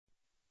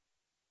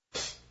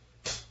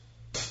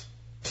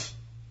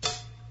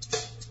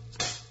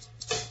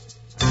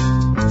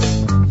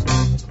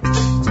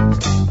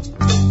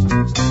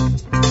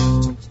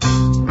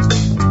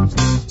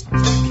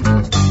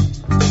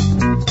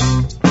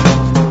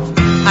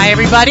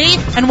everybody,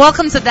 and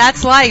welcome to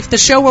That's Life, the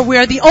show where we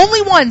are the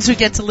only ones who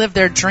get to live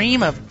their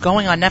dream of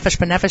going on Nefesh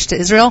B'Nefesh to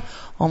Israel,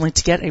 only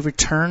to get a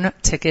return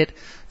ticket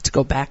to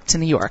go back to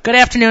New York. Good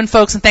afternoon,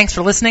 folks, and thanks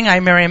for listening.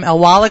 I'm Miriam L.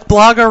 Wallach,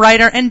 blogger,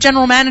 writer, and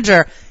general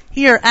manager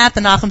here at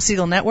the Nachum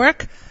Segal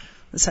Network.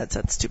 This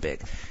headset's too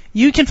big.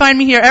 You can find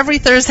me here every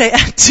Thursday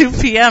at 2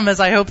 p.m. as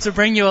I hope to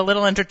bring you a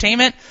little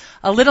entertainment,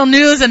 a little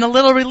news, and a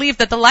little relief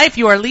that the life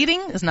you are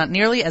leading is not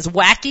nearly as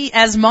wacky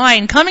as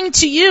mine. Coming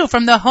to you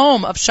from the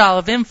home of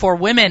Sha'lavim for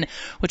Women,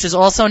 which is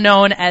also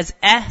known as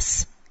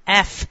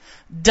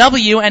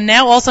SFW, and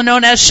now also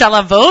known as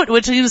Shalavot,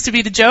 which used to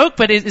be the joke,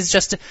 but it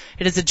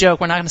is a joke.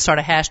 We're not going to start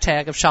a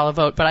hashtag of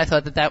Shalavot, but I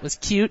thought that was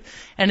cute,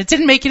 and it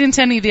didn't make it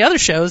into any of the other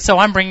shows, so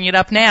I'm bringing it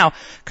up now.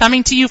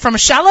 Coming to you from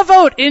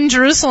Shalavot in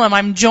Jerusalem,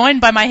 I'm joined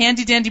by my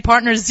handy-dandy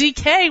partner,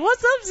 ZK.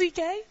 What's up,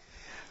 ZK?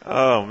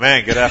 Oh,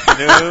 man, good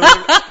afternoon,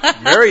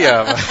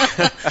 Miriam.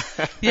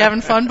 You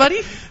having fun,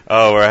 buddy?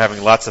 Oh, we're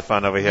having lots of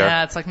fun over here.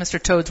 Yeah, it's like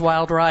Mr. Toad's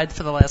Wild Ride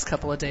for the last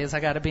couple of days, I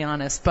got to be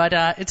honest. But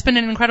it's been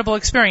an incredible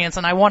experience,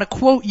 and I want to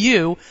quote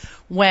you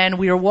when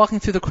we were walking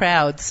through the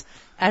crowds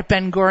at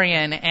Ben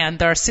Gurion, and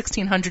there are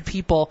 1,600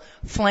 people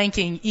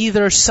flanking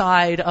either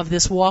side of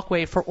this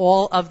walkway for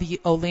all of the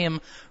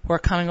Olim who are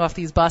coming off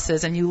these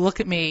buses, and you look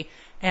at me,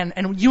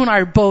 and you and I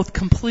are both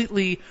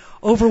completely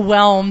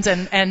overwhelmed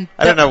and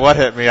I don't know what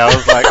hit me. I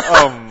was like,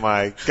 oh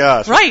my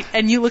gosh. Right.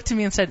 And you looked at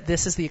me and said,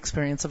 this is the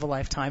experience of a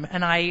lifetime.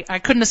 And I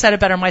couldn't have said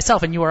it better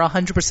myself, and you are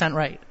 100%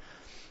 right.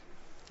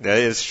 Yeah,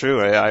 it's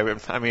true.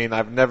 I mean,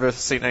 I've never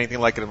seen anything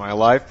like it in my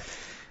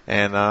life,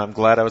 and I'm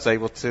glad I was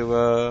able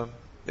to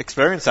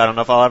experience that. I don't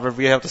know if I'll ever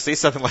be able to see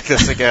something like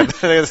this again.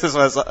 This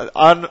was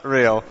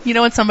unreal. You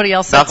know what somebody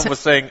else said? Malcolm was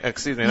saying,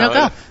 excuse me,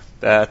 go.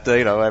 that,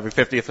 every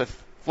 50th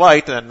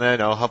flight,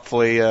 and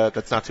hopefully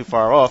that's not too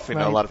far off. Right.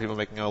 A lot of people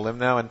making a limb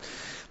now, and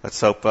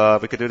let's hope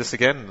we could do this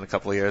again in a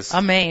couple of years.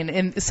 Amen.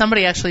 And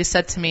somebody actually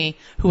said to me,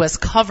 who has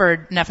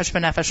covered Nefesh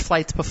B'Nefesh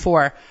flights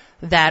before,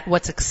 that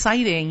what's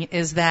exciting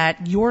is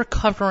that you're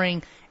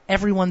covering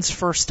everyone's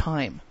first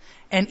time.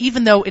 And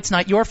even though it's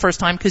not your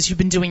first time, because you've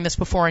been doing this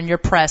before in your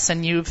press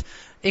and you've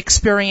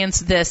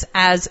experienced this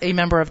as a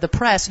member of the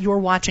press, you're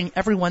watching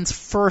everyone's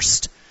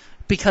first,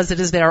 because it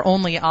is their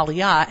only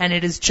aliyah, and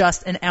it is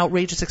just an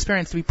outrageous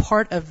experience to be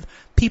part of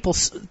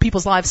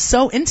people's lives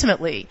so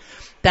intimately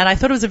that I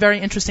thought it was a very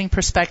interesting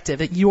perspective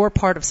that you're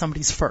part of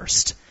somebody's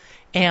first.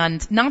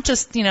 And not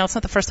just, it's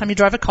not the first time you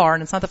drive a car,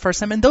 and it's not the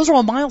first time, and those are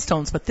all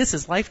milestones, but this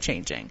is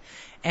life-changing.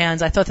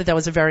 And I thought that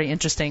was a very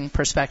interesting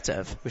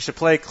perspective. We should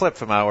play a clip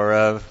from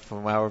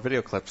our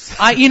video clips.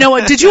 You know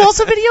what? Did you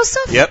also video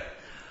stuff? Yep.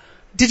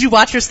 Did you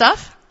watch your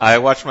stuff? I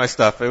watched my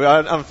stuff.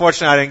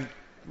 Unfortunately, I didn't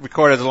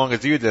record as long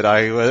as you did.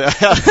 I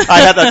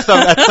had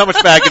so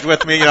much baggage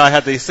with me. I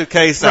had the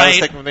suitcase. Right. I was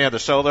taking with me on the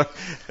shoulder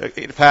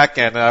pack,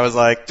 and I was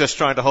like just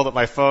trying to hold up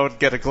my phone,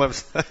 get a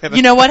glimpse.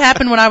 You know what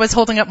happened when I was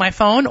holding up my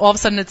phone? All of a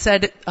sudden it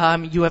said,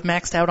 you have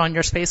maxed out on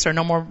your space, or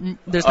no more.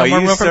 There's no more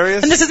room. Are you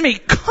serious? And this is me.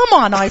 Come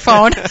on,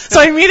 iPhone.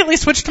 So I immediately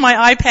switched to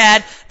my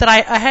iPad. That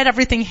I had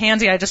everything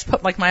handy. I just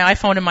put like my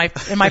iPhone in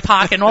my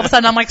pocket, and all of a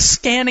sudden I'm like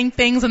scanning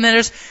things, and then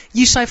there's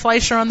Yishai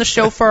Fleischer on the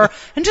chauffeur,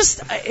 and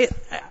just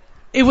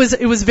It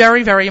was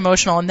very, very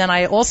emotional. And then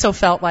I also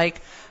felt like,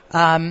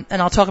 and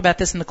I'll talk about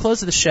this in the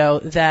close of the show,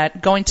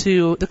 that going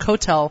to the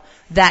Kotel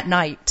that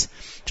night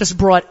just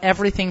brought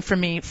everything for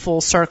me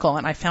full circle.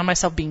 And I found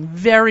myself being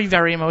very,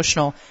 very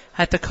emotional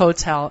at the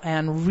Kotel,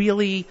 and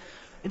really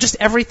just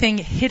everything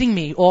hitting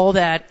me, all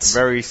that.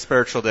 Very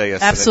spiritual day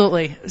yesterday.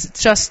 Absolutely.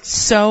 Just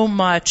so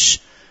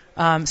much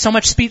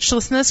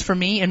speechlessness for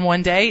me in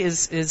one day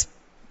is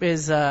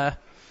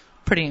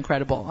pretty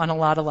incredible on a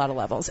lot of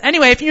levels.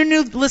 Anyway, if you're a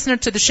new listener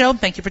to the show,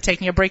 thank you for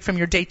taking a break from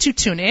your day to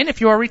tune in.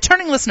 If you're a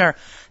returning listener,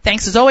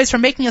 thanks as always for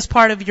making us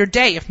part of your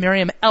day. If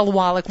Miriam L.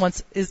 Wallach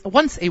once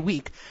a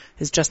week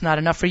is just not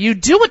enough for you,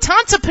 do what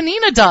Tanta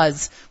Panina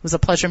does. It was a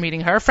pleasure meeting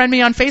her. Friend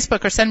me on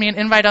Facebook or send me an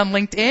invite on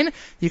LinkedIn.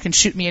 You can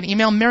shoot me an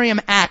email,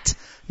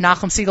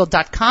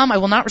 Miriam@NachumSegal.com. I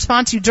will not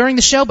respond to you during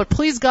the show, but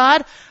please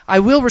God,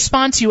 I will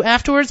respond to you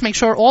afterwards. Make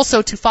sure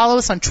also to follow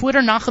us on Twitter,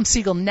 Nachum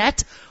Segal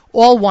Net.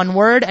 All one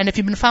word. And if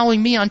you've been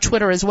following me on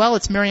Twitter as well,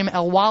 it's Miriam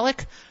L.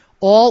 Wallach.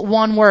 All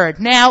one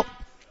word. Now,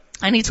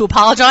 I need to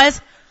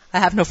apologize. I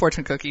have no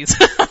fortune cookies.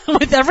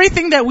 With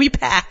everything that we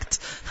packed.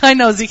 I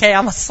know, ZK,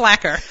 I'm a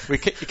slacker. You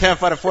can't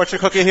find a fortune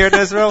cookie here in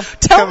Israel?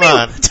 Tell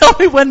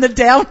me when the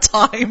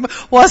downtime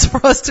was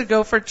for us to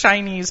go for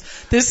Chinese.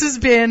 This has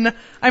been,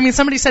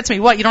 somebody said to me,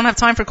 what, you don't have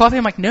time for coffee?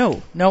 I'm like,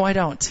 no, I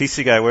don't.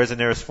 TC guy, where's the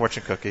nearest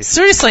fortune cookie?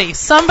 Seriously,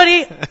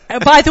 somebody,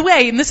 by the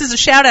way, and this is a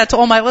shout out to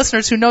all my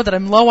listeners who know that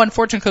I'm low on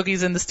fortune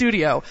cookies in the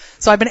studio.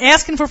 So I've been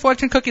asking for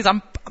fortune cookies.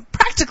 I'm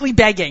practically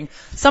begging.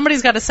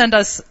 Somebody's got to send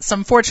us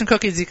some fortune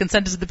cookies. You can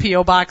send it to the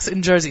P.O. Box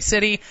in Jersey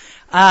City.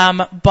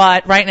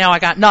 But right now I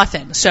got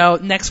nothing. So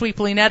next week,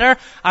 Leanetter,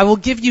 I will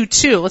give you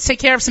 2. Let's take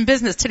care of some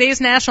business.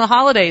 Today's national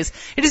holidays.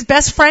 It is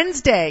Best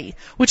Friends Day,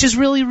 which is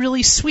really,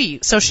 really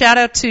sweet. So shout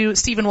out to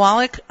Stephen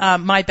Wallach,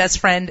 my best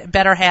friend,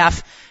 better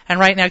half, and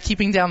right now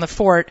keeping down the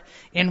fort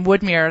in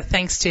Woodmere.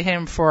 Thanks to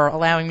him for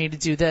allowing me to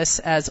do this,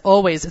 as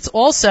always. It's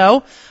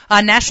also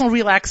National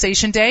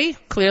Relaxation Day.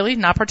 Clearly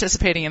not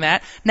participating in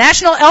that.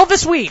 National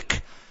Elvis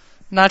Week.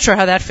 Not sure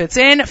how that fits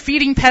in.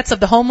 Feeding Pets of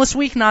the Homeless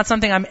Week, not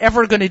something I'm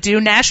ever going to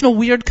do. National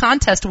Weird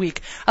Contest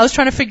Week. I was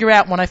trying to figure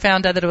out when I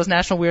found out that it was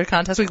National Weird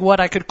Contest Week what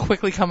I could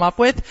quickly come up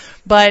with,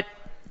 but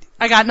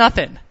I got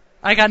nothing.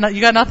 You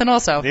got nothing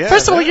also. Yeah,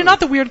 First of all, you're not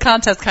the weird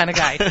contest kind of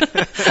guy.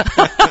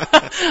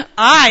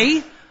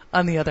 I,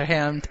 on the other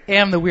hand,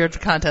 am the weird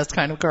contest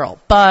kind of girl.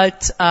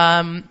 But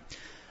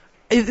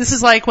this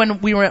is like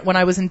when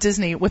I was in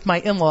Disney with my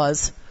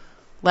in-laws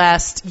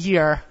last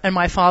year, and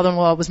my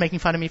father-in-law was making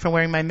fun of me for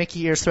wearing my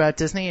Mickey ears throughout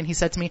Disney, and he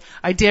said to me,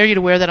 "I dare you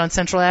to wear that on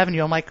Central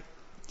Avenue." I'm like,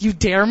 "You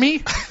dare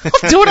me?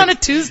 I'll do it on a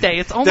Tuesday."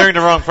 It's almost daring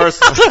the wrong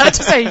person. I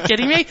just say, are you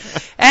kidding me?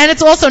 And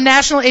it's also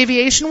National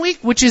Aviation Week,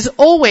 which is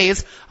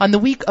always on the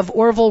week of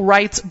Orville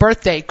Wright's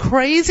birthday.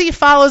 Crazy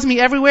follows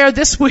me everywhere.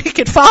 This week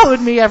it followed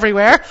me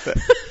everywhere.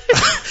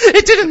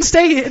 It didn't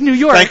stay in New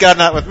York. Thank God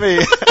not with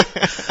me.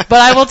 But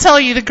I will tell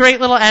you the great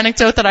little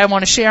anecdote that I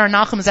want to share.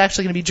 Nachum is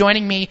actually going to be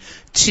joining me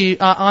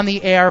on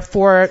the air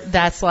for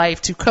That's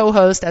Life to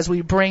co-host as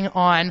we bring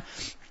on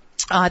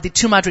the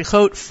two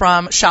madrichot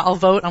from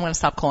Sha'alvot. I'm going to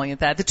stop calling it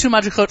that. The two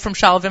madrichot from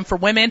Sha'alvim for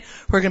women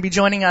who are going to be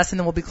joining us, and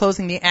then we'll be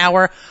closing the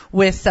hour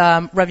with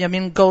Rav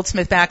Yamin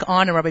Goldsmith back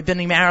on and Rabbi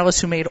Benny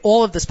Marilis, who made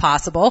all of this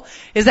possible.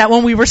 Is that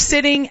when we were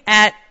sitting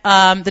at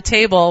the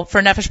table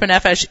for Nefesh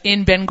B'Nefesh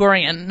in Ben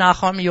Gurion,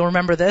 Nachum, you'll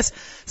remember this,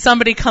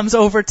 somebody comes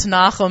over to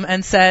Nachum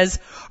and says,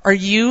 "Are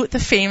you the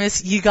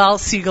famous Yigal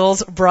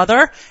Siegel's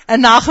brother?"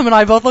 And Nachum and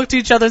I both looked at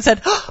each other and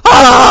said,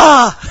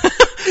 "Ah!"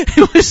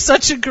 It was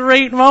such a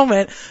great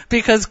moment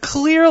because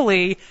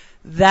clearly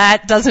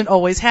that doesn't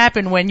always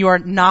happen when you're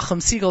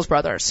Nachum Siegel's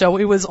brother. So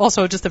it was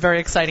also just a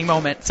very exciting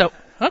moment. So,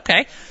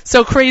 okay.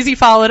 So Crazy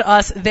followed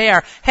us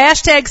there.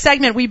 Hashtag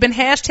segment. We've been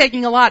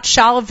hashtagging a lot.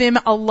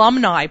 Sha'alvim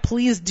alumni.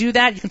 Please do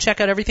that. You can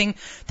check out everything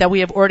that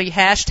we have already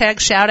hashtagged.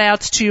 Shout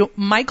outs to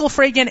Michael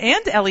Fragan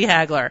and Ellie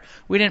Hagler.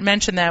 We didn't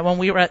mention that when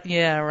we were at,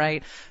 yeah,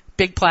 right.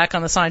 Big plaque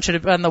on the sign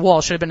on the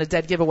wall should have been a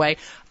dead giveaway.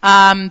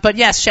 But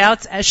yes,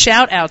 shout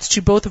outs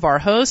to both of our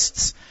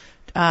hosts,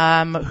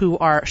 who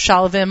are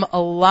Sha'alvim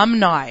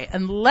alumni.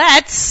 And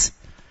let's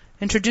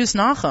introduce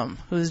Nachum,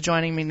 who is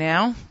joining me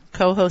now,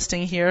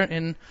 co-hosting here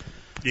in.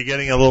 You're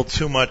getting a little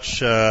too much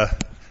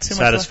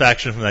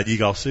satisfaction from that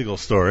Yigal Siegel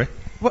story.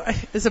 What,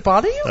 does it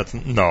bother you?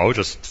 No,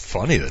 just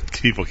funny that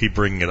people keep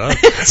bringing it up.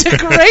 It's a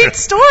great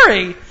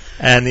story.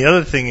 And the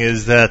other thing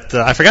is that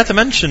I forgot to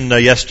mention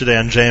yesterday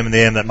on JM and the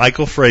AM that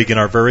Michael Fragan,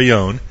 our very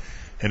own,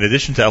 in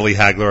addition to Ellie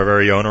Hagler, our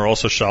very own,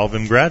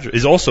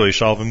 is also a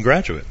Sha'alvim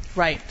graduate.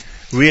 Right.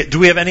 Do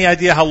we have any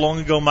idea how long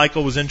ago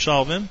Michael was in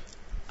Sha'alvim?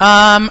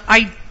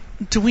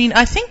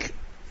 I think.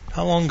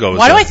 How long ago was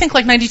Why that? do I think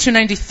like 92,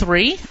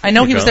 93? I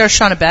know he was there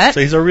Shana Bet. So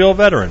he's a real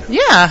veteran.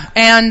 Yeah,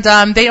 and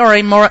they are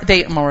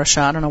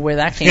Morasha. I don't know where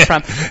that came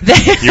from.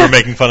 You were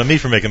making fun of me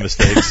for making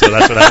mistakes, so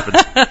that's what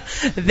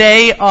happened.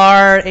 They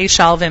are a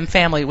Sha'alvim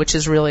family, which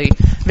is really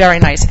very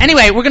nice.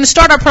 Anyway, we're going to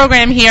start our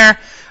program here.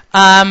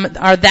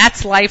 Our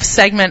That's Life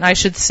segment, I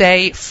should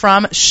say,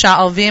 from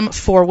Sha'alvim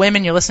for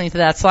Women. You're listening to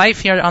That's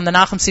Life here on the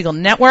Nachum Siegel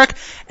Network.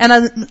 And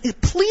I'm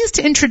pleased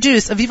to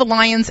introduce Aviva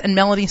Lyons and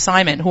Melanie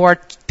Simon, who are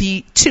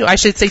two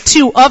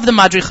of the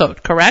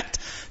Madrichot, correct?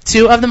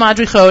 Two of the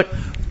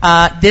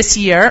Madrichot this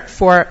year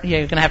for, yeah,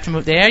 you're going to have to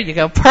move there. You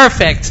go.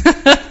 Perfect.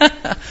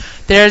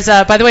 There's,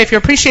 by the way, if you're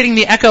appreciating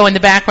the echo in the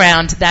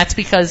background, that's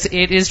because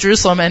it is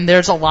Jerusalem and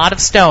there's a lot of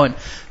stone.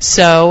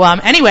 So,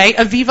 anyway,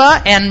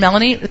 Aviva and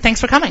Melanie,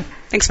 thanks for coming.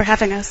 Thanks for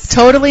having us.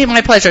 Totally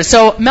my pleasure.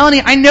 So,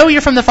 Melanie, I know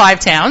you're from the Five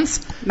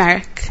Towns.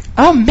 Merrick.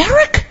 Oh,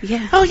 Merrick?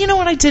 Yeah. Oh, you know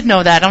what? I did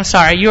know that. I'm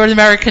sorry. You're the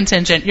Merrick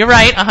contingent. You're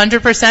right.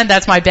 100%.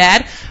 That's my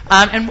bad.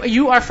 And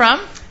you are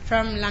from?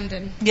 From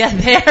London. Yeah,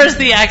 there's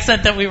the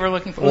accent that we were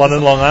looking for. One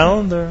in Long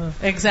Island? Or?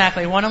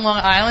 Exactly. One in Long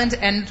Island.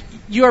 And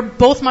you're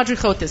both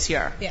Madrichot this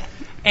year. Yeah.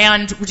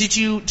 And did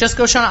you just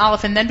go Shana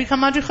Aleph and then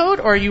become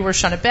Madrichot, or you were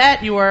Shana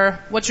Bet?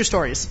 What's your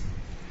stories?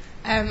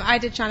 I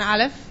did Shana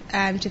Aleph,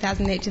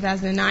 2008,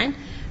 2009.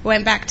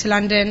 Went back to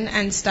London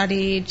and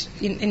studied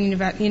in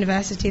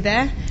university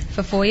there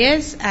for 4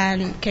 years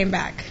and came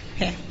back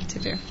here to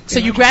do. So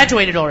you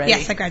graduated already?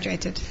 Yes, I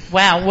graduated.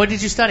 Wow. What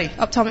did you study?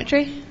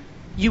 Optometry.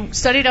 You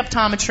studied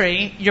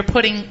optometry. You're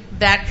putting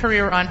that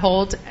career on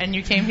hold, and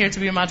you came here to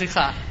be a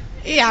Madricha.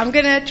 Yeah, I'm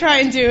going to try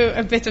and do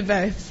a bit of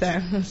both.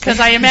 Because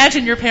I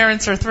imagine your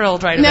parents are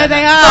thrilled right now. No,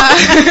 they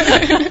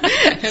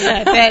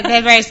are.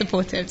 They're very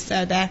supportive,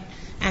 so they're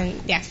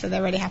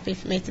really happy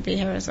for me to be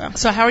here as well.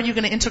 So how are you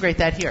going to integrate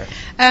that here?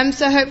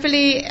 So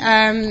hopefully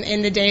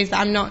in the days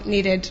that I'm not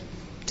needed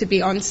to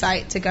be on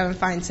site, to go and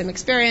find some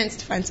experience,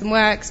 to find some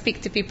work,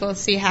 speak to people,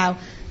 see how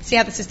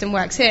the system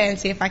works here, and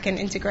see if I can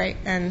integrate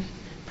and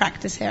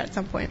practice here at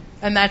some point.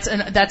 And that's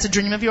a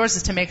dream of yours,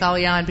 is to make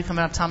Aliyah and become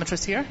an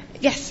optometrist here?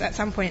 Yes, at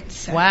some point.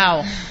 So.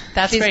 Wow,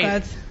 that's great.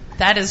 Words.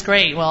 That is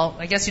great. Well,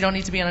 I guess you don't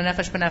need to be on a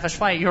Nefesh B'Nefesh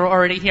flight. You're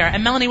already here.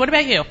 And Melanie, what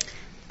about you?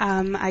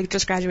 I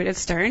just graduated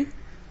Stern.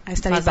 I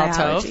studied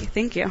biology. Tov.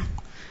 Thank you.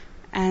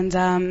 And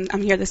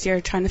I'm here this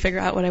year trying to figure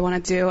out what I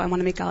want to do. I want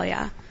to make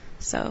Aliyah.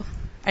 So.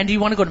 And do you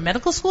want to go to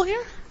medical school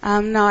here?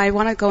 No, I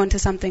want to go into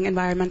something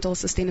environmental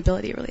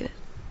sustainability related.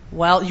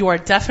 Well, you are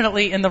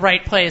definitely in the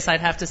right place, I'd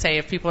have to say,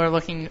 if people are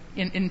looking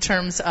in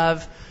terms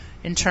of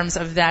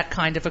that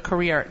kind of a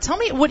career. Tell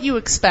me what you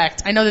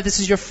expect. I know that this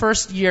is your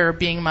first year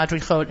being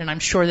Madrichot, and I'm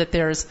sure that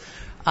there's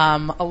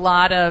a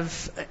lot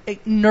of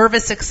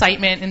nervous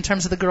excitement in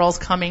terms of the girls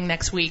coming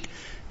next week.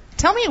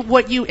 Tell me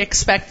what you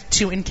expect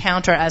to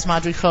encounter as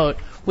Madrichot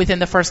within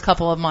the first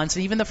couple of months,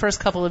 and even the first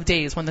couple of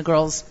days when the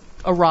girls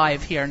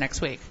arrive here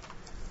next week.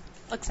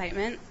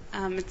 Excitement.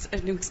 It's a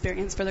new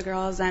experience for the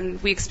girls,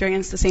 and we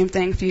experienced the same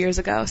thing a few years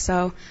ago.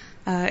 So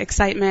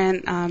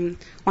excitement,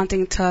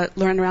 wanting to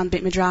learn around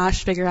Beit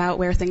Midrash, figure out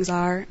where things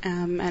are,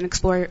 and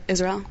explore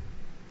Israel.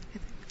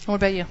 What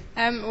about you?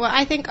 Well,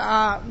 I think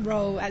our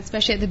role,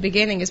 especially at the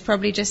beginning, is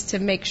probably just to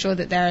make sure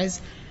that they're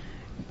as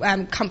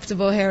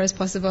comfortable here as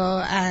possible.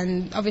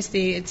 And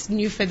obviously, it's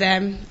new for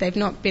them. They've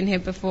not been here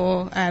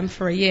before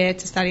for a year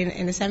to study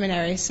in a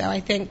seminary. So I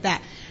think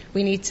that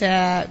we need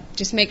to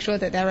just make sure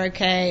that they're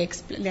okay,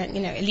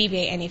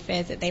 alleviate any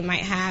fears that they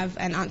might have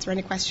and answer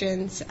any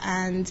questions.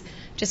 And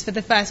just for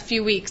the first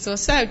few weeks or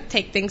so,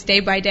 take things day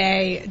by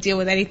day, deal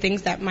with any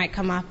things that might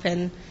come up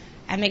and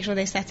make sure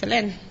they settle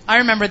in. I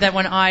remember that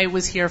when I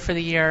was here for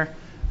the year,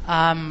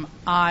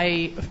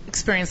 I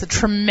experienced a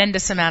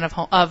tremendous amount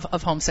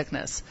of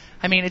homesickness.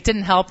 I mean, it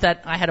didn't help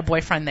that I had a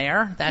boyfriend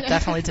there. That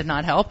definitely did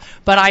not help.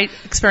 But I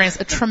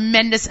experienced a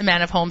tremendous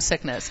amount of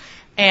homesickness.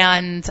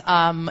 And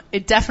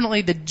it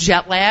definitely, the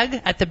jet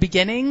lag at the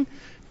beginning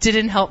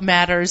didn't help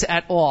matters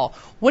at all.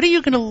 What are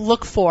you going to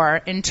look for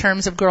in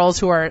terms of girls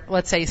who are,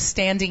 let's say,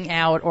 standing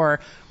out or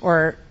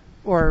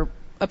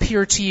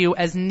appear to you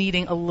as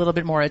needing a little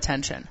bit more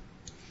attention?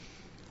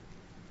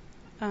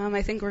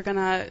 I think we're going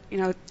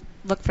to,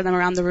 look for them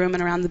around the room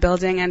and around the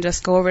building and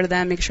just go over to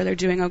them, make sure they're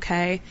doing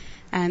okay,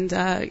 and,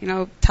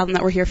 tell them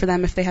that we're here for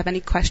them if they have any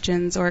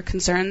questions or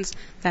concerns,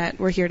 that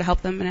we're here to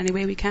help them in any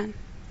way we can.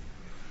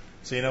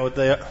 So you know what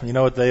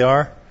they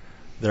are?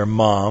 They're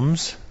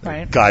moms, they're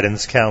right.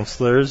 Guidance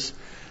counselors,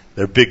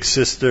 they're big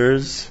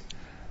sisters,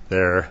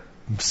 they're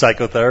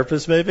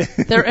psychotherapists maybe.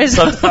 There is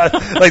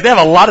like they have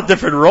a lot of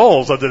different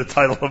roles under the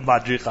title of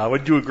Madricha.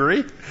 Would you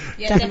agree?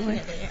 Yeah, definitely.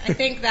 I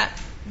think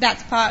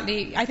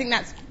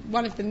that's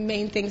one of the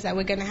main things that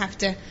we're going to have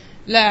to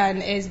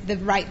learn is the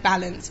right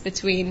balance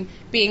between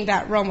being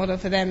that role model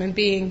for them and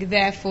being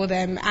there for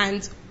them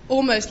and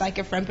almost like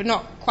a friend, but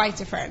not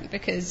quite a friend,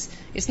 because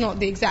it's not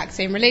the exact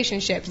same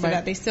relationship, so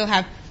that they still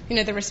have,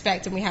 the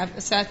respect, and we have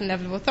a certain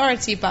level of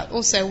authority, but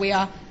also we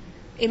are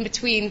in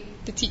between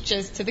the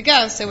teachers to the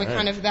girls, so we're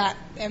kind of that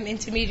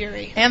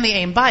intermediary. And the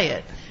aim by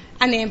it.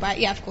 And the aim by it,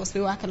 yeah, of course,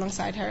 we work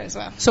alongside her as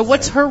well. So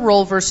what's her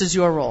role versus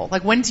your role?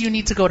 Like, when do you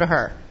need to go to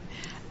her?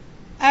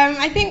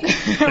 I think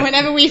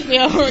whenever we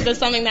feel there's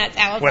something that's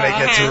out of our hands.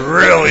 When it gets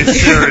really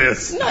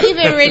serious. Not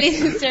even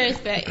really serious,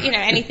 but,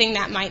 anything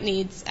that might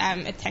need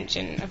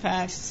attention of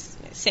her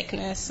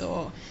sickness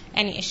or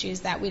any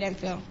issues that we don't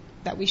feel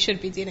that we should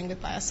be dealing with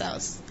by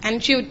ourselves.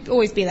 And she would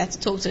always be there to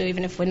talk to,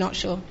 even if we're not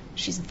sure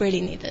she's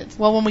really needed.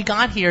 Well, when we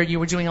got here, you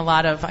were doing a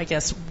lot of, I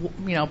guess,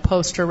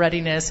 poster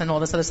readiness and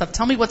all this other stuff.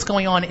 Tell me what's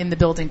going on in the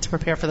building to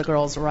prepare for the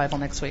girls' arrival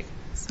next week.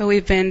 So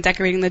we've been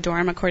decorating the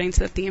dorm according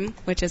to the theme,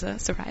 which is a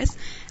surprise.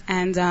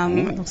 And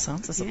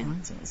sounds a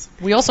surprise.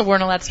 We also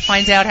weren't allowed to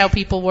find out how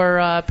people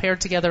were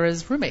paired together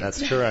as roommates.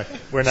 That's correct.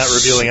 We're not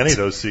revealing any of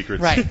those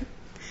secrets. Right.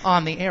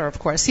 On the air, of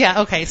course.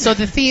 Yeah, okay. So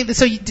the theme,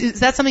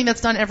 is that something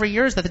that's done every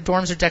year, is that the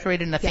dorms are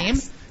decorated in a theme?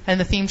 And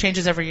the theme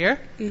changes every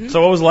year? Mm-hmm.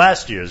 So what was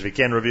last year's? We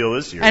can't reveal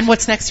this year's. And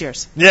what's next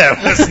year's?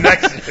 Yeah, what's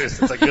next year's?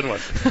 That's a good one.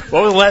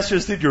 What was last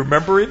year's theme? Do you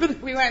remember even?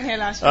 We weren't here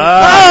last year.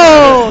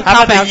 Oh!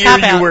 How about the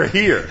year you were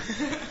here?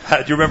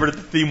 Do you remember what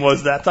the theme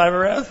was that time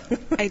around?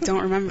 I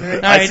don't remember.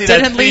 All right,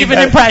 didn't leave an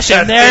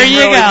impression. There you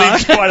go.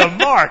 Leaves quite a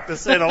mark, to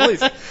say the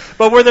least.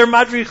 But were there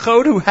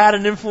Madrichot who had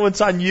an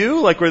influence on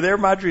you? Like, were there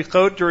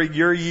Madrichot during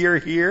your year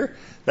here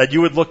that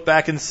you would look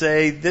back and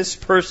say, this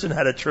person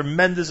had a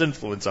tremendous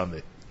influence on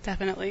me?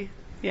 Definitely,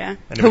 yeah.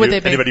 Who would they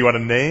be? Anybody you want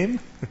to name?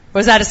 Or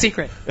is that a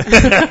secret?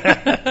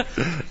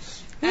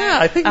 Yeah,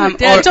 I think. Don't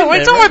worry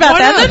about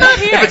that. They're not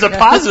here. If it's a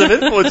positive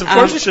influence, of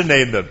course you should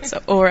name them.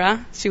 So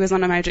Ora, she was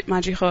one of my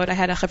Madrichot. I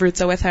had a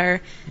chavrutza with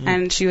her,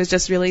 and she was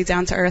just really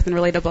down to earth and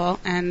relatable,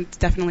 and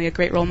definitely a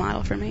great role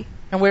model for me.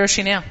 And where is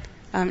she now?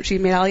 She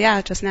made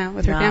Aliyah just now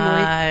with her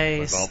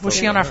family. Nice. Was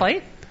she on our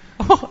flight?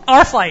 Oh,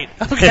 our flight.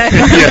 Okay.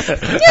 Yeah,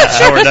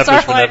 sure. It's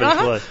our flight.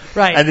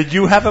 Right. And did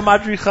you have a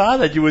madricha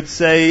that you would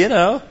say,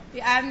 Yeah,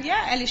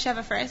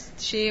 Elisheva first.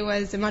 She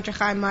was a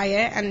madricha in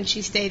Maya, and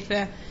she's been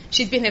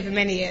here for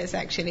many years,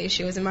 actually.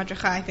 She was a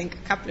madricha, I think,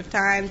 a couple of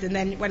times, and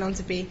then went on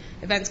to be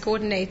events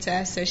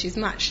coordinator, so she's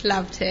much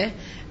loved here.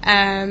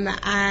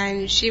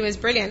 And she was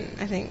brilliant.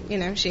 I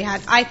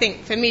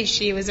think, for me,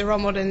 she was a role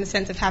model in the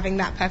sense of having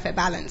that perfect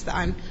balance that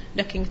I'm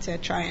looking to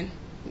try and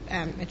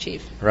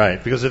achieve.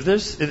 Right, because if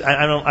there's,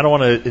 I don't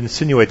want to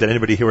insinuate that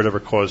anybody here would ever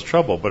cause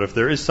trouble, but if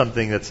there is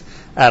something that's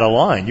out of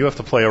line, you have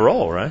to play a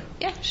role, right?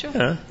 Yeah,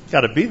 sure.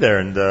 Got to be there,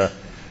 and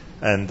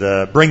and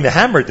bring the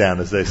hammer down,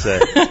 as they say.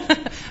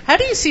 How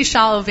do you see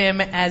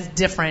Shalvim as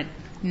different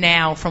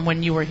now from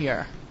when you were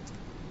here?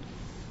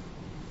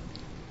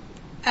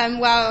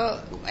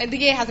 Well, the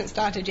year hasn't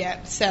started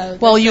yet, so...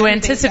 Well, you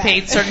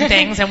anticipate certain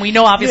things, and we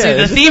know obviously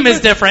the theme is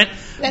different,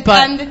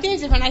 but... the theme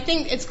is different. I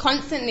think it's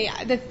constantly...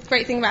 The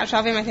great thing about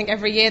Shalvim, I think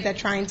every year they're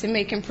trying to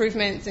make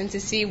improvements and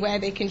to see where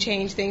they can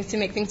change things to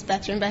make things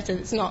better and better.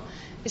 It's not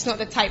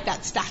the type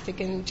that's static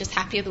and just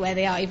happy with the way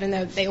they are, even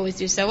though they always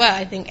do so well.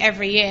 I think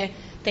every year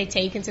they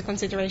take into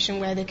consideration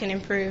where they can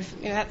improve.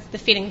 You know, that's the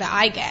feeling that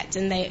I get,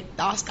 and they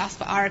ask us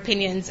for our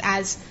opinions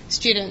as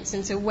students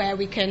into where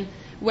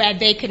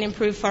they can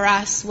improve for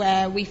us,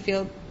 where we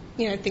feel,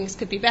 things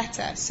could be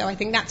better. So I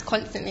think that's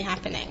constantly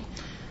happening.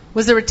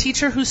 Was there a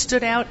teacher who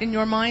stood out in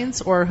your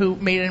minds or who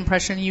made an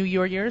impression on you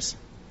your years?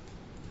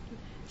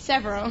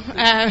 Several.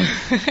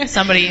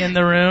 Somebody in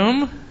the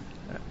room?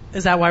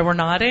 Is that why we're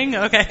nodding?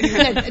 Okay.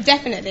 No,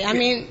 definitely. I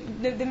mean,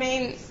 the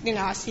main,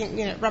 I've seen,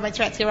 Rabbi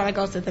Turetsky, Rabbi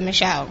Goldsmith, and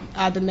Michelle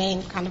are the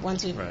main kind of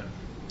ones who, right.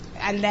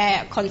 And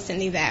they're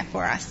constantly there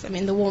for us. I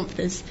mean, the warmth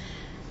is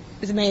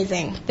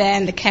amazing there,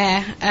 and the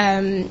care.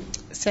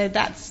 So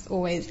that's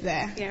always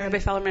there. Yeah, Rabbi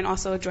Fellerman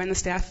also joined the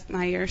staff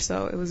my year,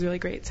 so it was really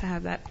great to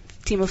have that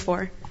team of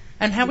 4.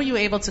 And how were you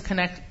able to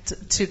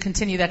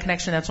continue that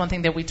connection? That's one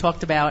thing that we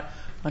talked about.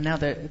 Well, now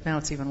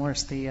it's even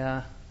worse,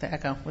 the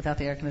echo without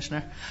the air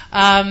conditioner.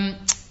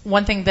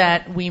 One thing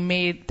that we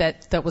made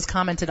that was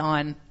commented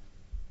on.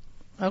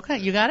 Okay,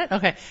 you got it?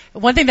 Okay.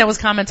 One thing that was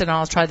commented on,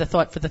 I'll try the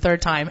thought for the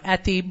third time,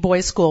 at the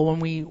boys' school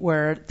when we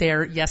were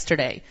there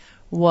yesterday,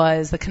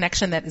 was the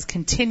connection that is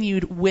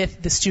continued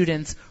with the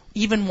students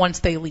even once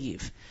they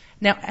leave.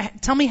 Now,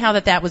 tell me how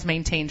that was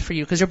maintained for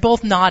you, because you're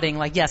both nodding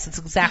like, yes, it's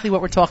exactly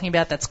what we're talking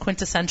about. That's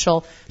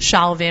quintessential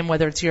Shalvim,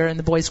 whether it's you're in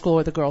the boys' school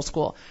or the girls'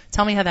 school.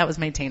 Tell me how that was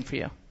maintained for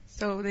you.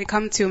 So they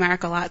come to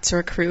America a lot to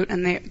recruit,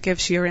 and they give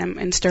shiurim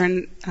in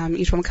Stern.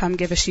 Each one come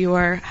give a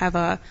shiur, have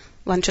a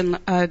lunch and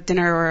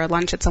dinner or a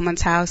lunch at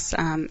someone's house,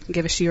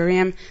 give a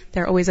shiurim.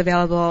 They're always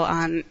available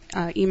on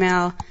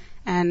email.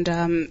 And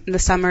in the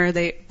summer,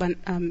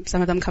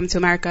 some of them come to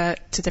America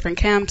to different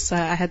camps.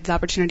 I had the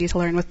opportunity to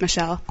learn with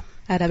Michelle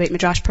at a Beit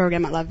Midrash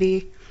program at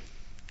Lavi.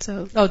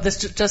 So this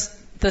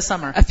just this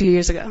summer? A few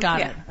years ago.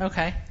 Got it.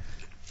 Okay.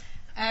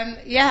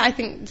 I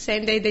think the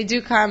same day they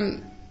do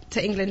come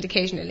to England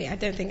occasionally. I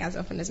don't think as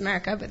often as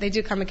America, but they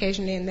do come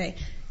occasionally, and they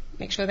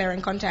make sure they're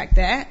in contact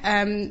there.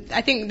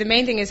 I think the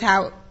main thing is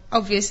how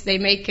obvious they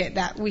make it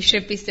that we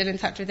should be still in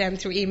touch with them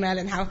through email,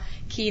 and how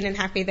keen and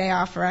happy they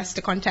are for us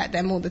to contact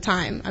them all the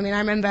time. I mean, I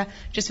remember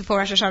just before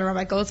Rosh Hashanah,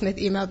 Rabbi Goldsmith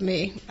emailed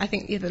me, I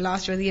think either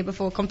last year or the year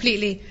before,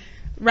 completely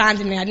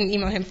randomly. I didn't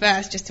email him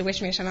first just to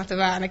wish me a Shana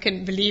Tova, and I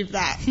couldn't believe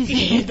that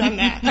he had done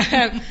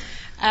that.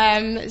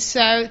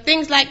 So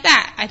things like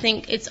that, I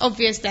think it's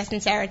obvious, their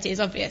sincerity is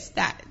obvious,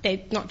 that they're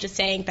not just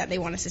saying that they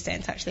want us to stay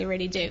in touch, they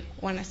really do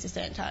want us to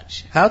stay in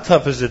touch. How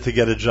tough is it to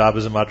get a job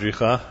as a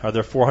madricha? Are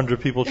there 400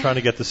 people trying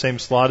to get the same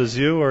slot as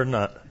you, or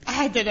not?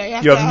 I don't know.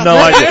 You have no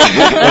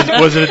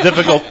idea. Was it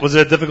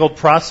a difficult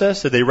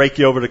process? Did they rake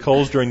you over the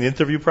coals during the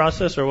interview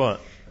process, or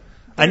what?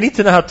 I need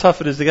to know how tough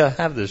it is to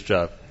have this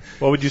job.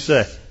 What would you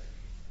say?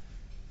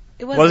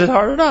 Was it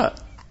hard or not?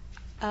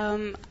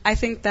 I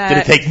think that... Did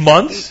it take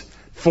months?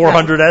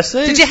 400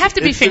 essays? Did you have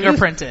to be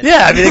fingerprinted?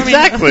 Yeah, I mean,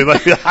 exactly.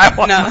 I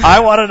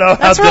want to know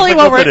how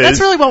difficult it is. That's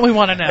really what we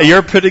want to know.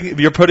 You're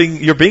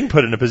being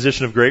put in a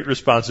position of great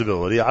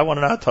responsibility. I want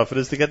to know how tough it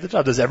is to get the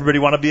job. Does everybody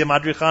want to be a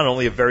madrichan?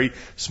 Only a very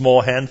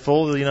small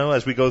handful,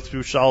 as we go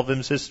through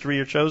Shalvim's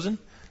history, are chosen?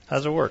 How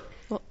does it work?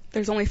 Well,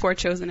 there's only 4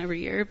 chosen every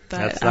year. But,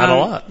 that's not a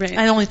lot. Right.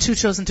 And only 2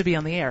 chosen to be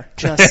on the air.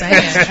 Just saying.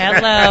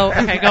 Hello.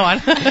 Okay, go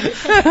on.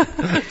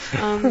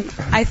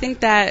 I think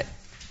that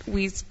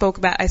we spoke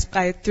about,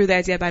 I threw the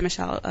idea by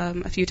Michelle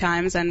a few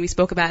times, and we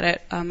spoke about it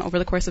over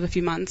the course of a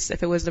few months,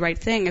 if it was the right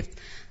thing, if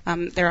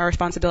there are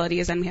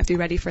responsibilities and we have to be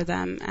ready for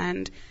them.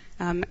 And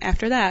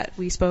after that,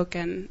 we spoke,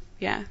 and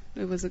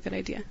it was a good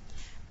idea.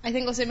 I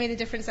think also it made a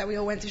difference that we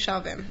all went to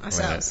Shalvim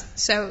ourselves. Right.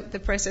 So the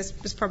process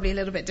was probably a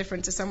little bit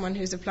different to someone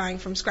who's applying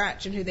from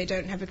scratch and who they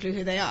don't have a clue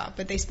who they are,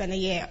 but they spend a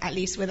year at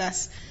least with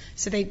us,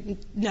 so they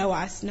know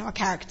us, know our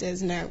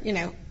characters,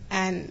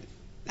 and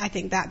I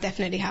think that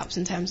definitely helps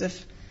in terms of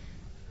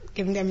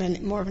giving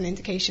them more of an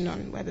indication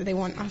on whether they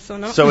want us or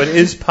not. So it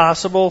is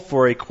possible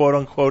for a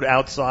quote-unquote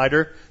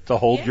outsider to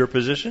hold your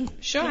position?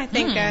 Sure, I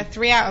think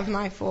 3 out of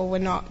my 4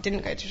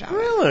 didn't go to Shalvim.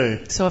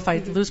 Really? So if I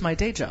lose my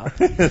day job,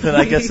 then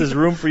I guess there's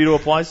room for you to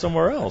apply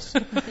somewhere else.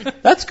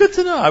 That's good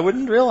to know. I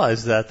wouldn't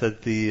realize that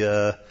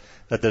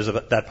there's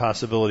that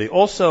possibility.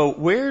 Also,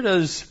 where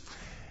does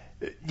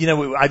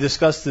I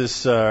discussed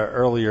this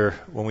earlier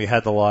when we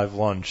had the live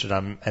lunch,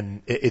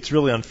 and it's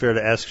really unfair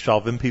to ask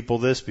Shalvim people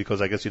this,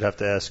 because I guess you'd have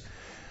to ask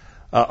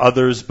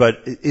others,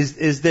 but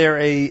is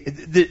there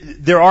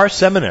there are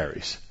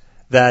seminaries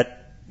that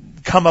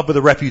come up with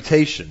a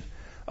reputation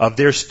of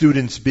their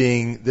students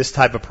being this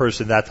type of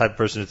person, that type of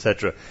person,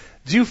 etc.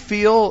 Do you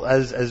feel,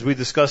 as we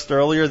discussed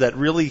earlier, that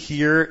really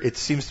here it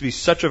seems to be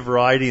such a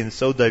variety and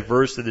so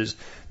diverse that there's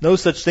no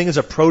such thing as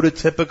a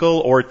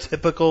prototypical or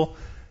typical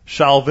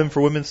Shalvim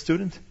for Women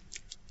student?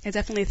 I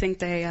definitely think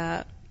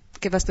they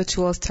give us the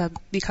tools to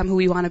become who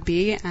we want to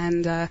be,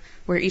 and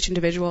we're each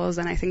individuals.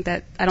 And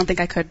I don't think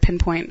I could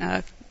pinpoint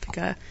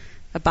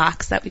a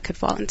box that we could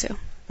fall into.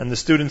 And the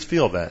students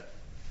feel that.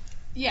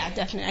 Yeah,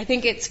 definitely. I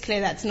think it's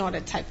clear that's not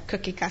a type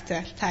cookie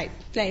cutter type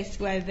place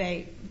where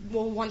they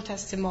will want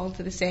us to mold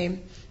to the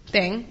same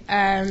thing.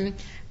 So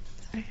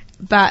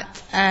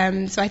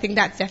I think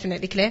that's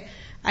definitely clear.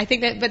 I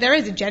think that, but there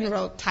is a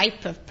general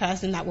type of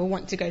person that will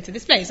want to go to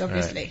this place,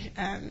 obviously.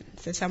 Right.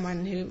 So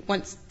someone who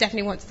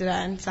definitely wants to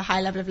learn. It's a high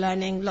level of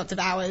learning, lots of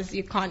hours.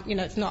 You can't,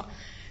 it's not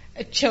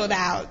a chilled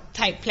out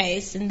type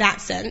place in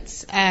that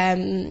sense.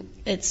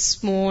 It's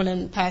small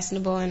and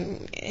personable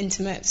and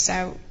intimate.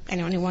 So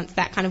anyone who wants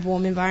that kind of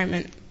warm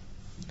environment.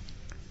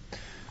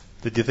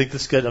 Did you think the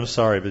schedule? I'm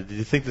sorry, but did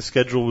you think the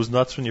schedule was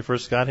nuts when you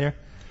first got here?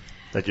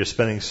 That you're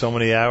spending so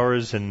many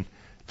hours in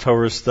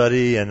Torah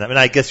study, and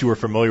I guess you were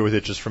familiar with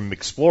it just from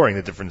exploring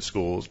the different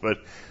schools, but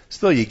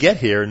still, you get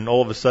here and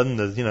all of a sudden,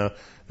 the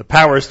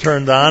power is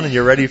turned on and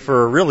you're ready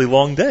for a really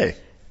long day.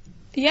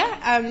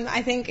 Yeah,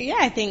 I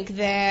think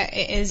there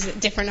it is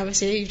different.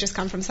 Obviously, you've just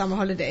come from summer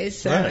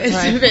holidays, so it's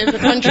a bit of a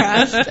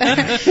contrast.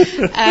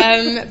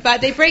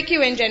 But they break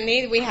you in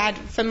generally.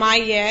 For my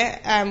year,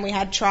 we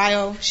had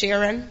trial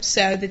shiurim,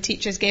 so the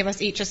teachers gave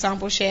us each a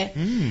sample shir,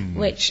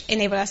 which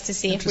enabled us to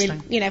see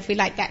if we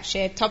liked that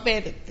shir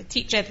topic, the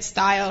teacher, the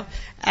style.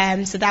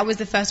 So that was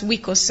the first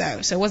week or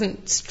so. So it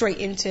wasn't straight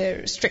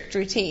into strict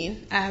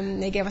routine.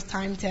 They gave us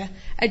time to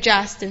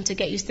adjust and to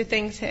get used to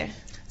things here.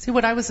 See,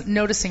 what I was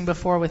noticing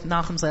before with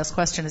Nachum's last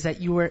question is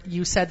that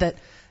you said that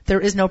there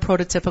is no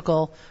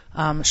prototypical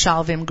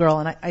Shalvim girl,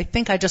 and I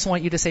think I just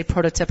want you to say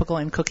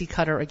prototypical and cookie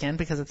cutter again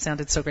because it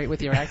sounded so great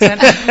with your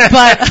accent.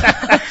 But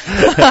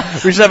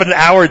we should have an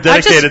hour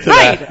dedicated to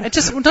that. Right.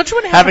 Don't you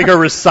want to having her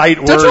recite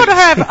words? Don't you want to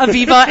have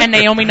Aviva and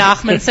Naomi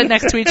Nachman sit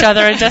next to each other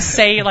and just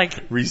say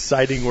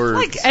reciting words,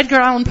 like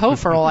Edgar Allan Poe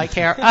for all I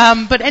care?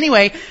 But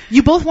anyway,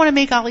 you both want to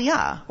make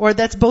Aliyah, or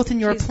that's both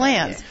in your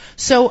plans. Right.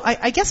 So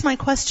I guess my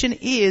question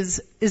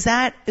is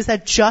that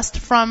just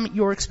from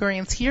your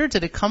experience here?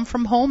 Did it come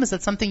from home? Is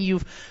that something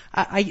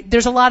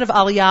there's a lot of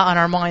Aliyah on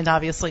our mind,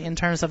 obviously, in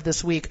terms of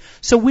this week.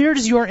 So where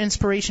does your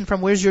inspiration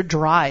from? Where's your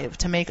drive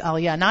to make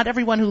Aliyah? Not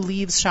everyone who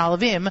leaves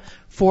Shalvim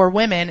for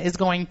women is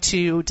going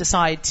to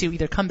decide to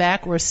either come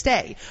back or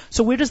stay.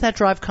 So where does that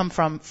drive come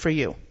from for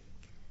you?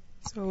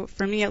 So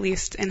for me, at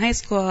least, in high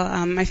school,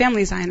 my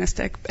family's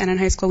Zionistic, and in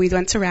high school we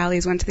went to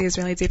rallies, went to the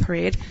Israeli Day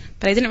Parade,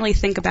 but I didn't really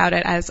think about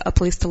it as a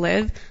place to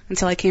live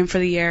until I came for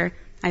the year.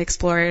 I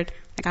explored,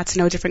 I got to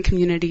know different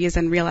communities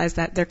and realized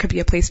that there could be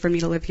a place for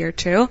me to live here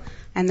too.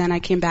 And then I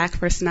came back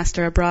for a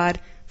semester abroad,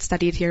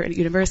 studied here at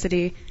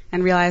university,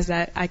 and realized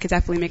that I could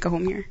definitely make a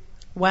home here.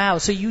 Wow,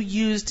 so you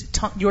used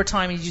your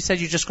time, you said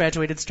you just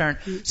graduated Stern,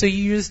 so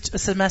you used a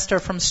semester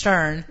from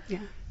Stern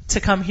to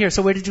come here.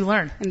 So where did you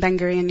learn? In Ben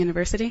Gurion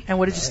University. And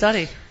what did you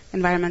study?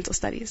 Environmental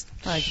studies.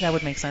 That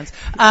would make sense.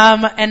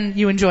 And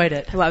you enjoyed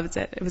it? I loved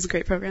it. It was a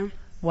great program.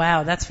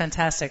 Wow, that's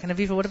fantastic. And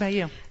Aviva, what about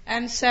you?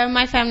 So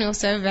my family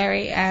also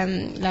very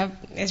love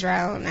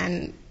Israel,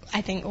 and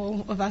I think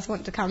all of us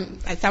want to come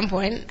at some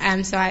point.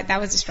 So that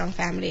was a strong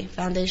family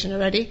foundation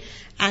already.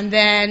 And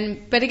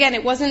then, but again,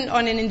 it wasn't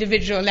on an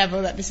individual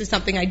level that this is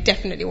something I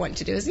definitely want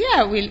to do.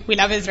 We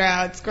love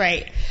Israel, it's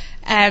great.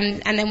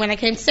 And then when I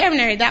came to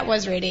seminary, that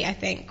was really, I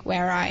think,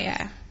 where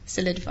I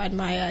solidified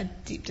my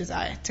deep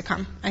desire to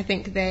come. I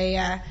think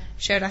they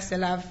showed us the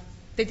love.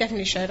 They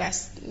definitely showed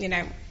us,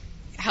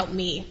 helped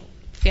me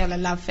feel a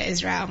love for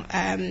Israel,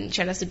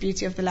 showed us the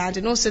beauty of the land,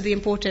 and also the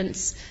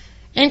importance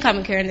in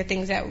coming here and the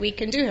things that we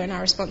can do and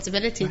our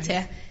responsibility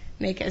to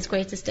make it as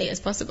great a state as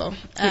possible.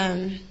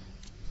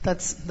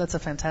 That's a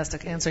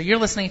fantastic answer. You're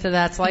listening to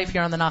That's Life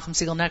here on the Nachum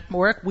Segal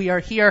Network. We are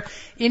here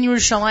in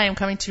Yerushalayim,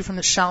 coming to you from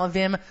the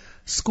Shalvim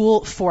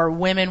School for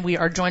Women. We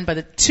are joined by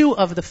the two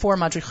of the four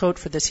madrichot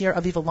for this year,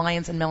 Aviva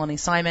Lyons and Melanie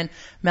Simon.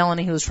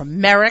 Melanie, who is from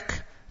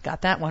Merrick,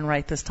 got that one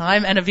right this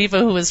time, and Aviva,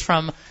 who is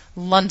from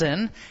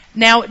London.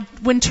 Now,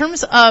 in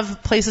terms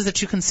of places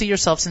that you can see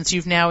yourself since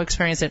you've now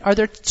experienced it, are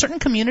there certain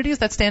communities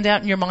that stand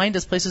out in your mind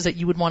as places that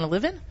you would want to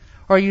live in?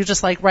 Or are you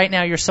just like, right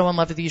now, you're so in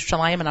love with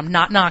Yerushalayim, and I'm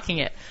not knocking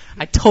it.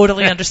 I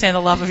totally understand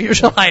the love of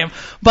Yerushalayim.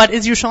 But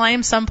is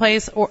Yerushalayim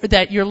someplace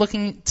that you're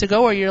looking to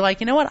go, or you're like,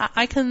 you know what,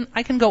 I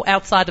can go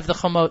outside of the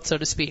Chomot, so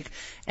to speak,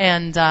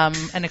 and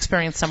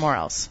experience somewhere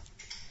else?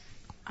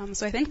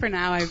 So I think for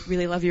now, I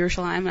really love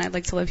Yerushalayim, and I'd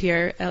like to live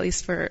here, at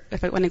least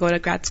when I go to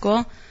grad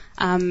school.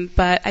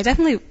 But I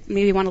definitely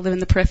maybe want to live in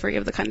the periphery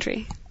of the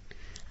country.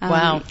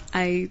 Wow.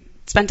 I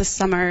spent a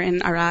summer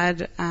in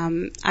Arad.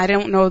 I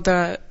don't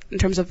know in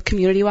terms of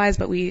community-wise,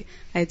 but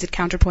I did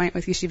counterpoint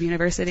with Yeshiva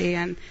University,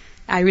 and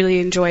I really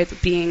enjoyed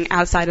being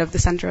outside of the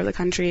center of the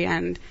country,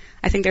 and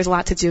I think there's a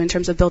lot to do in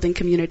terms of building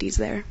communities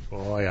there.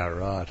 Boy,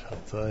 Arad, I'll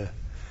tell you.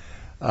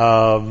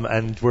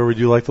 And where would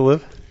you like to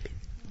live?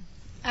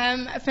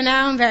 For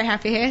now, I'm very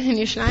happy here in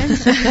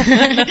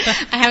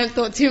Yerushalayim. I haven't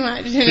thought too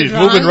much in advance.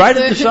 Moving right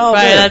into Shalom.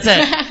 Right, that's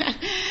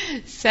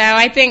it. So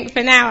I think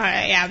for now,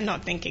 I'm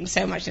not thinking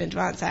so much in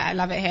advance. I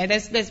love it here.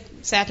 There's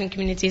certain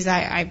communities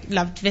I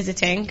loved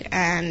visiting,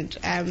 and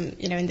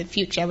in the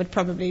future I would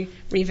probably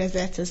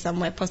revisit as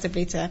somewhere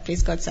possibly to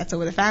please God settle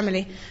with a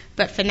family.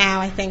 But for now,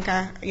 I think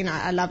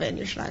I love it in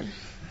Yerushalayim.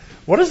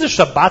 What is the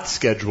Shabbat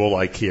schedule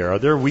like here? Are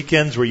there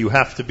weekends where you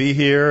have to be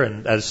here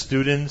and as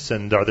students,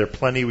 and are there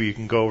plenty where you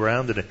can go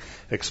around and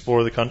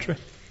explore the country?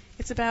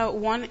 It's about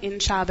one in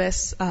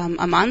Shabbos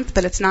a month,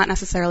 but it's not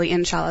necessarily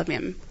in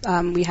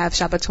Shalavim. We have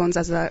Shabbatons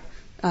as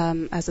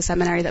a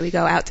seminary that we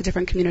go out to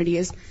different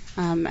communities,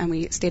 and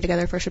we stay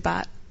together for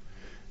Shabbat.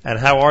 And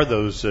how are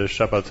those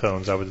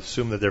Shabbatons? I would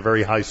assume that they're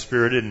very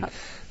high-spirited and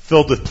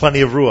filled with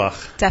plenty of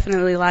ruach.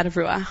 Definitely a lot of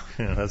ruach.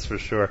 Yeah, that's for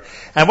sure.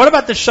 And what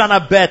about the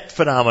Shana Bet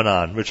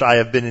phenomenon, which I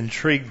have been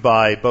intrigued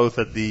by both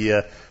at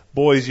the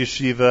boys'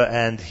 yeshiva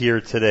and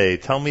here today?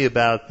 Tell me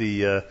about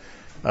the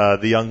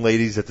young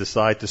ladies that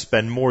decide to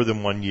spend more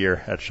than 1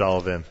 year at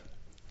Shalavim.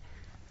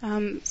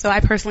 So I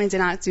personally did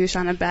not do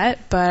Shana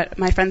Bet, but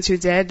my friends who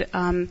did,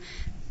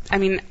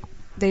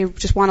 they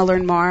just want to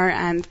learn more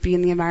and be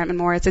in the environment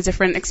more. It's a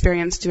different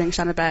experience doing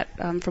Shana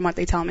Bet from what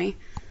they tell me.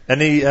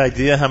 Any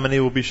idea how many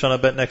will be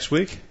Shana Bet next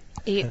week?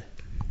 8.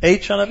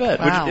 8 Shana Bet,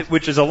 Wow.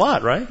 which is a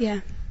lot, right? Yeah.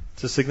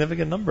 It's a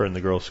significant number in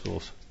the girls'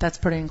 schools. That's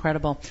pretty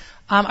incredible.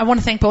 I want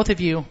to thank both of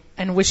you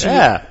and wish you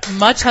Yeah.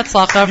 much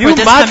hatzlacha for You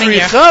this coming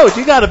year. Madrichot,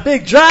 you got a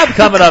big job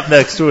coming up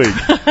next week.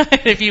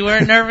 If you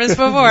weren't nervous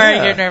before,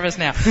 Yeah. you're nervous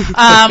now.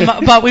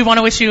 But we want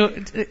to wish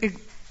you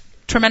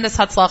tremendous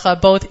hatzlacha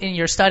both in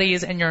your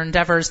studies and your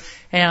endeavors,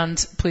 and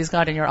please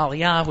God in your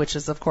aliyah, which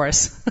is of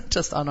course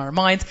just on our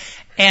minds.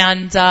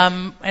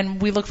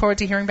 And we look forward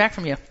to hearing back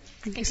from you.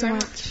 Thank you so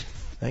much.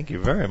 Thank you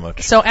very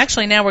much. So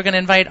actually now we're going to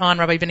invite on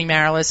Rabbi Benny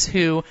Marilis,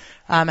 who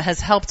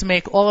has helped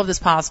make all of this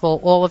possible,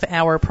 all of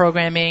our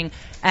programming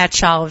at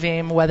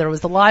Shalavim, whether it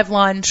was the live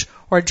lunch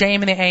or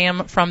JM in the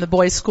AM from the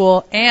boys'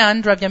 school,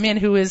 and Rav Yamin,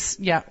 who is,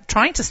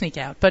 trying to sneak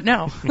out, but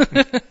no.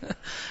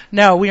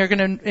 No, we are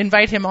going to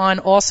invite him on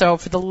also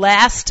for the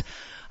last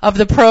of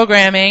the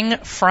programming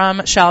from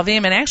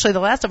Shalavim, and actually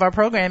the last of our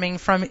programming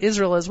from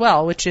Israel as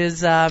well, which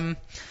is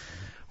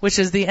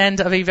the end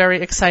of a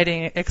very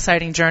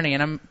exciting journey.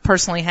 And I'm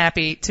personally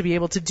happy to be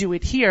able to do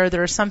it here.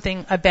 There is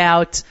something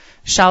about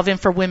Shalavim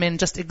for women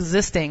just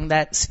existing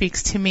that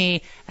speaks to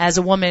me as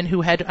a woman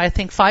who had, I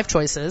think, 5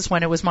 choices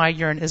when it was my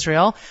year in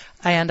Israel.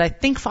 And I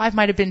think 5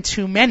 might have been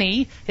too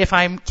many if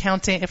I'm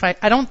counting,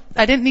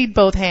 I didn't need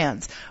both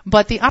hands.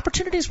 But the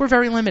opportunities were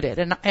very limited.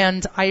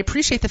 And I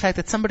appreciate the fact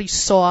that somebody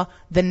saw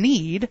the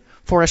need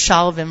for a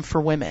Shalavim for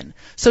women.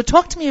 So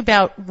talk to me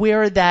about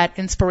where that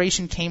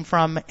inspiration came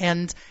from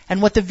and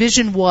what the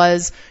vision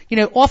was.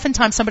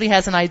 Oftentimes somebody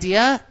has an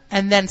idea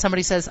and then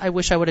somebody says, I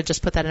wish I would have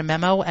just put that in a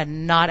memo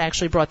and not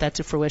actually brought that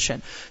to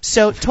fruition.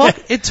 So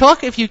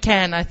talk if you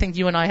can. I think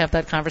you and I have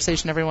that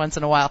conversation every once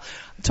in a while.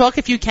 Talk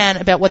if you can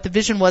about what the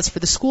vision was for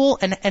the school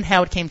and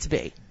how it came to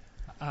be.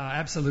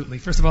 Absolutely.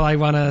 First of all, I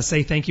want to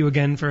say thank you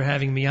again for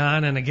having me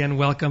on, and again,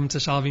 welcome to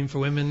Shalavim for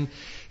Women.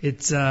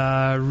 It's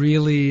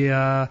really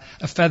a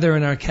feather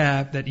in our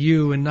cap that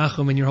you and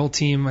Nachum and your whole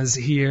team is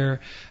here.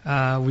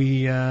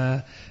 We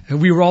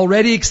were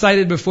already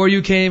excited before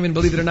you came, and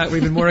believe it or not, we're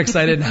even more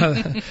excited now.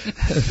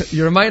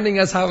 You're reminding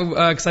us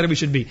how excited we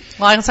should be.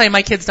 Well, I can tell you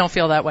my kids don't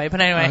feel that way, but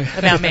anyway,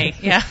 about me,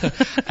 yeah.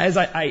 As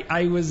I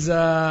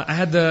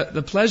had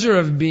the pleasure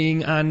of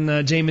being on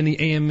JM in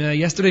the AM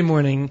yesterday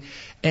morning,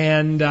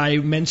 and I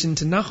mentioned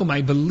to Nachum,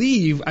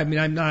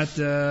 I'm not,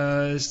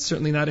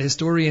 certainly not a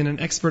historian and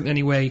expert in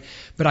any way,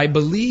 but I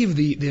believe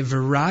the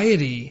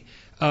variety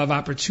of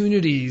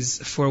opportunities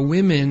for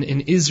women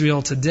in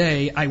Israel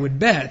today, I would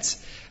bet,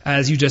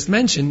 as you just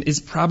mentioned, is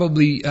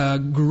probably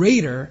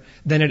greater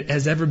than it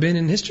has ever been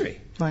in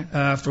history.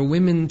 Right. For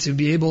women to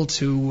be able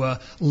to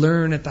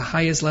learn at the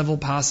highest level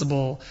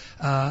possible,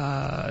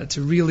 to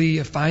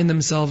really find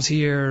themselves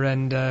here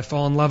and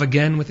fall in love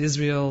again with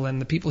Israel and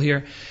the people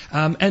here.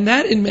 And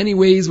that in many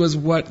ways was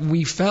what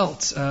we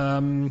felt.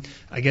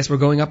 I guess we're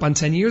going up on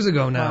 10 years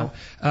ago now.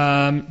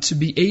 Wow. To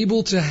be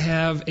able to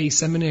have a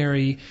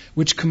seminary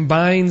which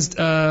combines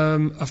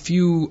a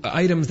few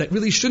items that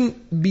really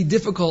shouldn't be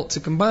difficult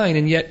to combine,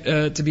 and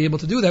yet to be able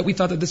to do that, we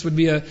thought that this would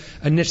be a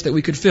niche that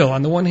we could fill.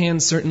 On the one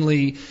hand,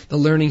 certainly the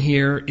learning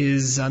here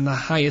is on the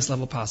highest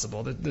level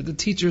possible. The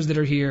teachers that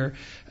are here,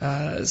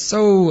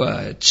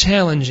 so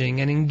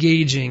challenging and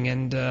engaging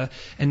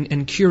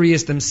and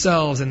curious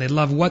themselves, and they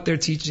love what they're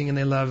teaching, and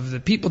they love the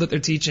people that they're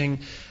teaching.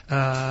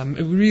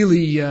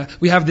 Really,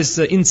 we have this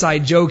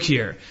inside joke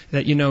here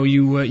that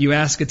you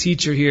ask a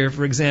teacher here,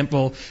 for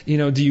example,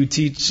 do you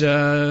teach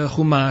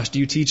Chumash? Do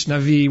you teach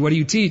Navi? What do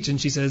you teach? And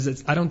she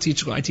says, I don't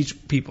teach. I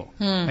teach people.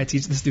 I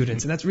teach the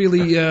students, and that's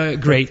really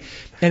great.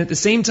 And at the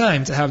same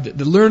time, to have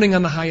the learning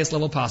on the highest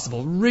level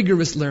possible,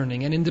 rigorous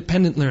learning and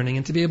independent learning,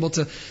 and to be able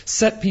to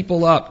set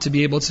people up to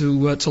be able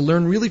to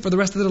learn really for the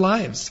rest of their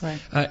lives.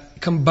 Right.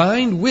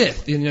 Combined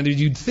with,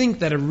 you'd think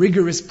that a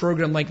rigorous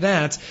program like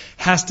that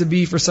has to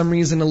be, for some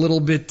reason, a little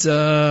bit,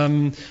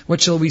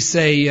 what shall we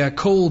say,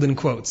 cold in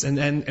quotes.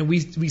 And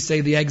we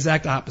say the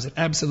exact opposite.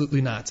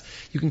 Absolutely not.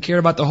 You can care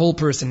about the whole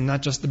person,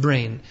 not just the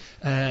brain.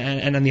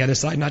 And on the other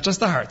side, not just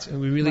the heart.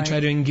 We really try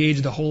to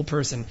engage the whole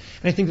person.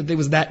 And I think that there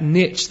was that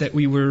niche that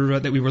we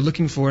were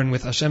looking for, and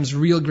with Hashem's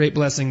real great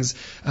blessings,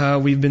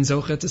 we've been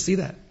zocheh to see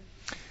that.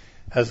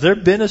 Has there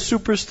been a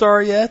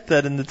superstar yet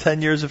that in the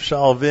 10 years of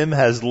Shalvim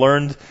has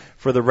learned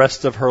for the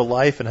rest of her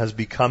life and has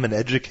become an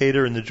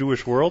educator in the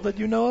Jewish world that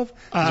you know of? Is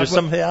there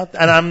somebody out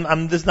there?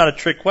 And this is not a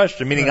trick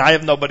question, meaning I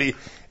have nobody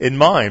in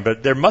mind,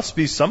 but there must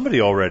be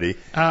somebody already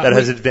that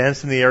has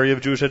advanced in the area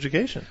of Jewish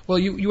education. Well,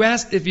 you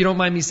asked, if you don't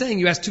mind me saying,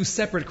 you asked two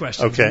separate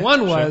questions. Okay.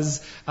 One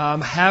was,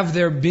 has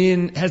there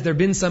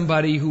been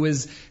somebody who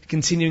is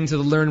continuing to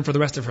learn for the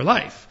rest of her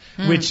life?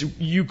 Which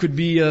you could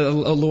be a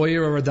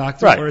lawyer or a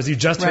doctor, or as you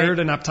just heard,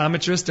 an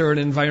optometrist or an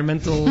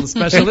environmental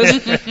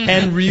specialist,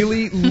 and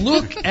really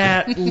look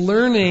at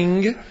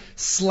learning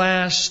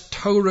 /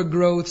 Torah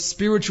growth,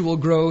 spiritual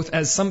growth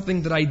as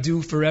something that I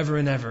do forever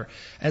and ever.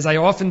 As I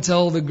often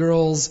tell the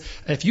girls,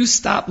 if you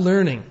stop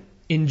learning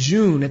in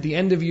June at the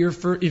end of your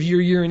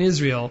year in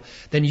Israel,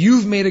 then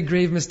you've made a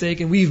grave mistake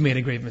and we've made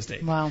a grave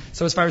mistake. Wow.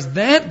 So as far as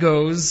that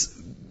goes,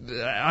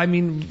 I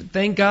mean,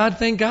 thank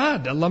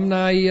God.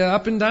 Alumni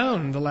up and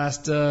down the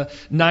last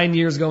 9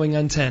 years going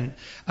on 10.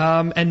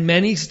 And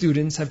many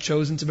students have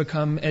chosen to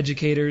become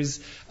educators.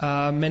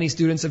 Many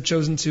students have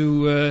chosen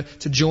to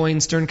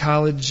join Stern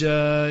College,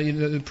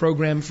 the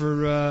program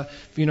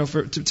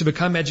to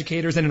become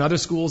educators, and in other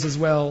schools as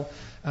well.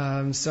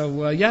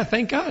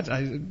 Thank God.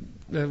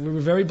 We were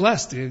very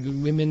blessed.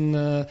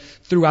 Women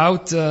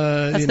throughout.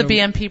 That's the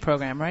BMP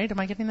program, right? Am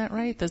I getting that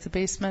right? There's the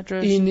base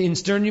medrash. In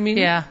Stern, you mean?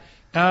 Yeah.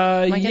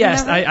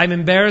 Yes, right? I'm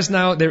embarrassed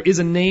now. There is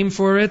a name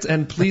for it,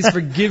 and please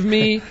forgive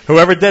me.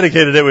 Whoever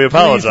dedicated it, we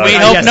apologize. We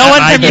hope no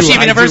one from Yeshiva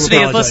University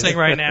is listening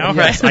right now.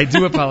 Yes, I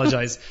do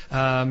apologize.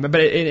 But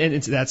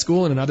it's that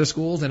school and in other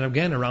schools, and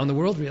again, around the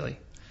world, really.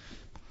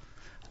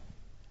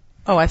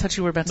 Oh, I thought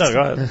you were about to No,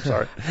 go ahead.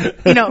 Sorry.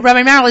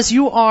 Rabbi Marilis,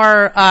 you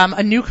are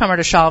a newcomer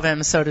to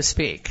Shalvim, so to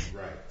speak.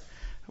 Right.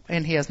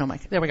 And he has no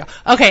mic. There we go.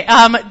 Okay,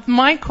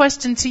 my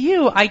question to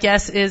you, I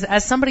guess, is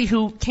as somebody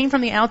who came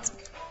from the outside...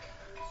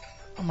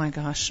 Oh my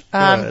gosh!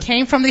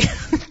 Came from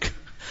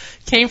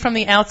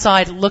the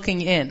outside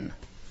looking in,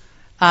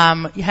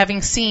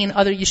 having seen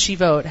other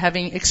yeshivot,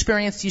 having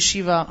experienced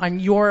yeshiva on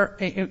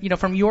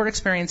from your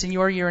experience in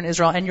your year in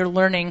Israel, and your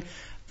learning.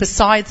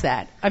 Besides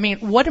that, I mean,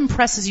 what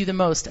impresses you the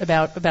most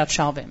about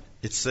Shalvim?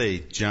 It's a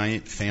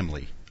giant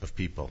family of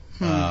people.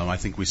 I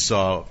think we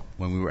saw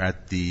when we were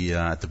at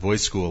the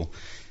boys' school.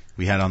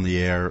 We had on the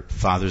air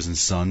fathers and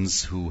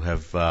sons who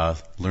have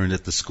learned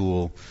at the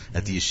school,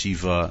 at the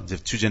yeshiva. They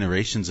have 2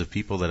 generations of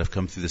people that have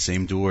come through the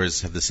same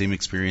doors, have the same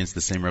experience,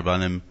 the same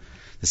rabbanim,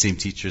 the same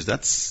teachers.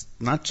 That's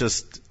not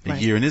just a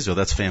year in Israel,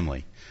 that's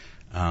family.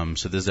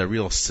 So there's that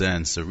real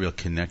sense, a real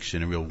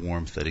connection, a real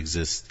warmth that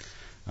exists.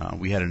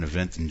 We had an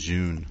event in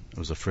June. It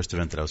was the first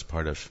event that I was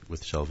part of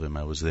with Shalvim.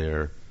 I was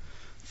there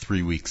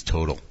 3 weeks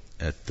total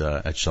at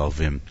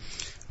Shalvim.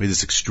 We had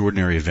this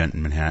extraordinary event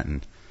in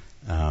Manhattan.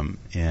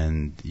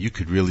 And you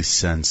could really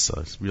sense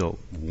a real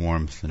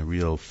warmth and a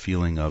real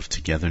feeling of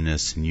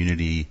togetherness and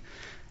unity,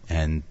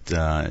 and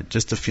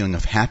just a feeling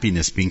of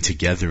happiness being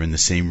together in the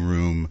same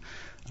room,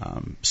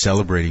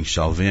 celebrating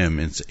Shalvim.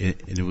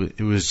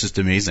 It was just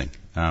amazing.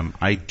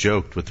 I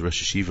joked with the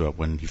Rosh Yeshiva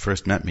when he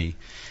first met me.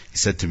 He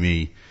said to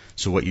me,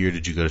 "So what year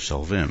did you go to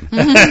Shalvim?"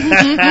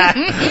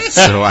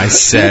 So I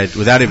said,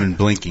 without even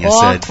blinking,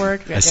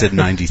 I said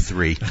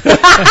 93.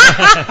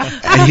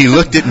 And he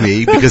looked at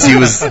me because he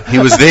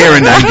was there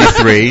in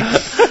 93,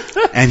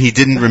 and he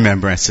didn't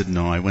remember. I said,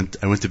 "No, I went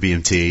to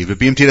BMT, but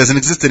BMT doesn't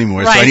exist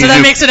anymore." Right, so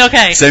that makes it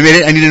okay. So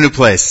I need a new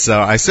place. So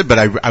I said, "But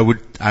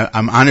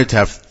I'm honored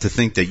to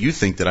think that you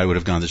think that I would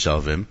have gone to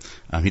Shalvim."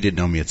 He didn't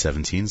know me at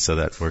 17, so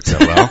that works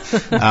out well.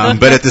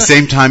 But at the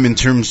same time, in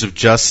terms of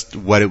just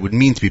what it would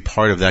mean to be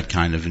part of that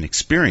kind of an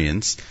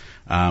experience,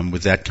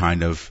 with that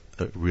kind of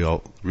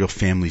real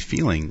family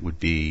feeling, would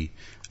be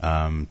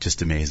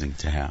just amazing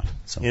to have.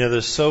 So.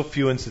 There's so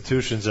few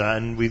institutions,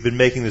 and we've been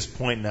making this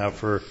point now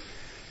for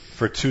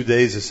 2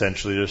 days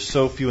essentially. There's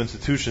so few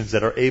institutions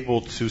that are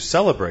able to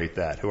celebrate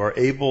that, who are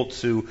able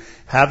to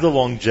have the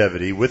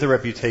longevity with a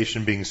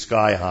reputation being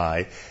sky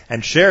high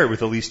and share it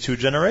with at least 2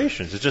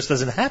 generations. It just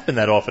doesn't happen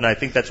that often. I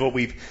think that's what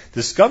we've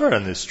discovered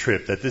on this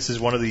trip, that this is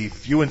one of the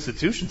few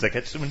institutions that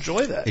gets to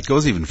enjoy that. It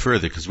goes even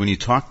further, because when you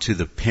talk to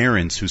the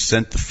parents who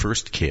sent the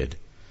first kid,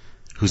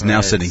 who's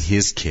now sending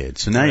his kid.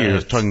 So now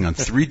you're talking on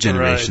 3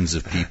 generations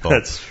of people.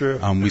 That's true.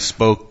 We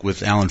spoke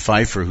with Alan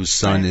Pfeiffer, whose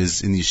son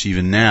is in the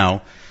yeshiva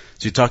now.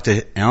 So you talk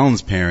to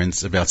Alan's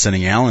parents about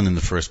sending Alan in the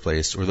first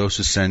place, or those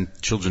who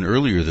sent children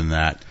earlier than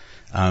that.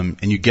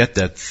 and you get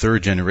that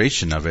third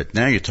generation of it.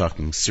 Now you're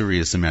talking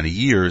serious amount of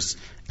years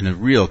and a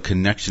real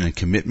connection and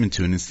commitment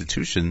to an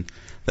institution.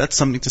 That's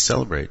something to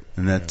celebrate,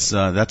 and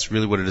that's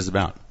really what it is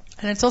about.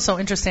 And it's also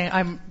interesting.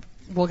 I'm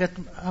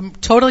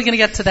totally going to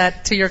get to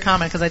that, to your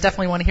comment, because I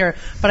definitely want to hear it.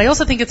 But I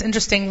also think it's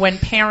interesting when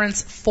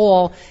parents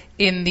fall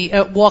in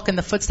the walk in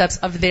the footsteps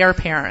of their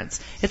parents.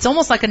 It's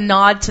almost like a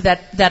nod to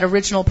that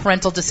original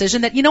parental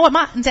decision that, you know what,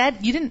 Mom and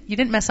Dad, you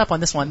didn't mess up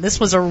on this one. This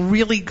was a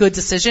really good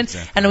decision,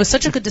 and it was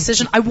such a good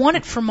decision. I want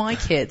it for my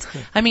kids.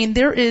 I mean,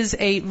 there is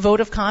a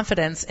vote of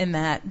confidence in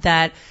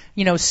that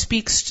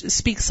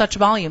speaks such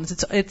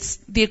volumes. It's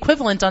the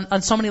equivalent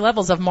on so many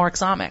levels of Mark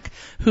Zamek,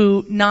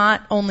 who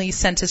not only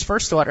sent his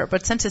first daughter,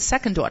 but sent his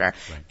second daughter.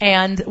 Right.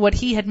 And what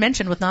he had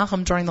mentioned with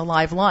Nachum during the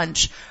live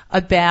lunch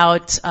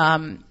about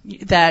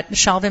that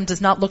Shalvim does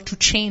not look to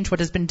change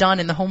what has been done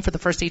in the home for the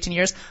first 18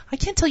 years. I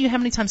can't tell you how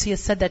many times he has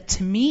said that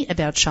to me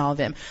about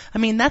Shalvim. I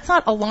mean, that's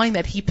not a line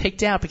that he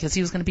picked out because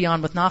he was going to be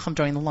on with Nachum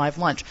during the live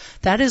lunch.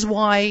 That is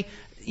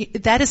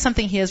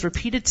something he has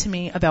repeated to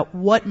me about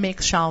what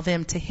makes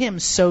Shalvim to him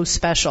so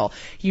special.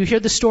 You hear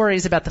the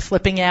stories about the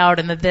flipping out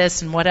and the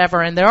this and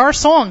whatever, and there are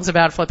songs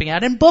about flipping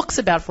out and books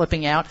about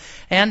flipping out,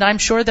 and I'm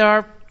sure there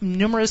are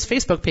numerous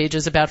Facebook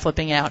pages about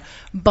flipping out.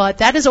 But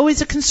that is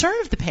always a concern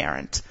of the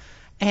parent.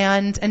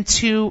 And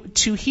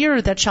to hear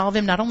that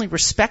Shalvim not only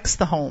respects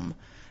the home,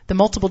 the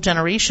multiple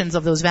generations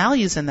of those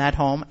values in that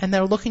home, and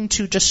they're looking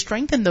to just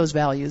strengthen those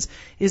values,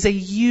 is a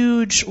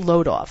huge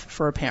load off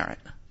for a parent.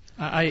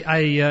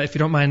 If you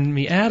don't mind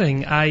me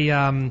adding,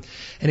 an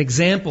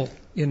example,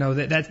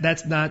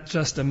 that's not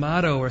just a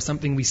motto or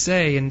something we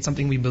say and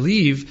something we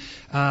believe.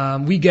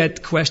 We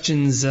get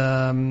questions,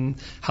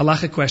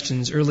 halacha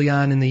questions early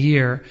on in the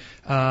year.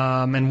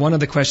 And one of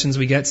the questions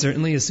we get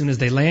certainly as soon as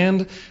they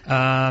land,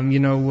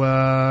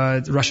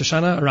 Rosh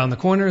Hashanah around the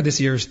corner.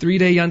 This year's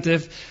 3-day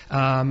Yontif.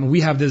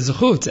 We have the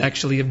zechut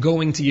actually of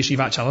going to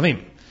Yeshivat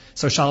Shalavim.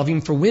 So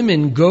Shalavim for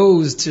women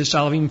goes to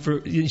Shalavim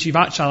for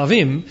Yeshivat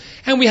Shalavim,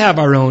 and we have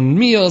our own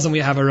meals and we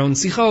have our own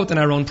sichot and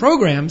our own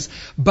programs,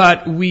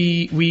 but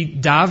we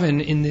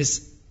daven in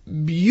this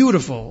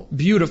beautiful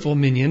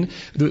minyan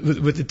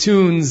with the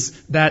tunes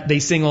that they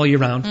sing all year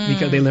round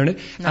because they learn it.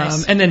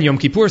 Nice. And then Yom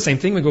Kippur, same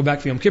thing. We go back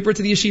for Yom Kippur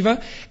to the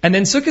yeshiva. And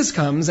then Sukkot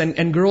comes,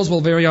 and girls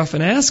will very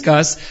often ask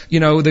us,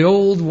 the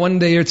old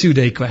 1-day or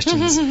 2-day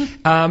questions.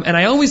 And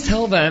I always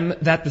tell them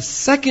that the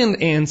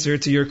second answer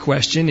to your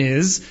question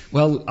is,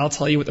 well, I'll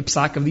tell you what the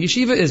psak of the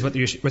yeshiva is, what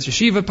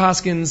yeshiva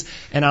paskins,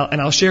 and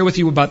I'll share with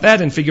you about that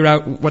and figure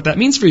out what that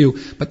means for you.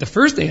 But the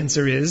first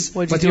answer is,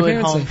 what do your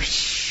parents say?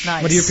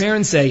 Nice. What do your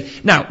parents say?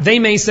 Now, they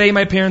may say,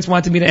 my parents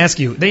wanted me to ask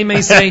you. They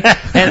may say,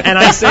 and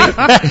I say...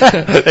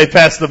 They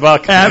passed the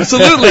buck.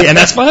 Absolutely, and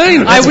that's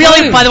fine. By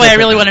the way, I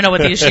really want to know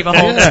what the yeshiva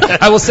holds.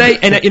 I will say,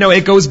 and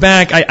it goes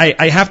back,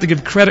 I have to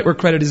give credit where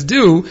credit is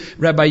due.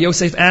 Rabbi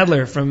Yosef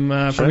Adler from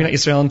Rinat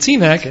Yisrael and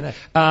Teaneck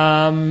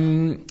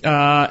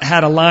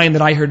had a line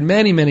that I heard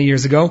many, many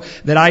years ago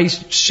that I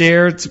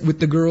shared with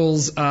the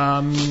girls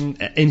in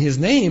his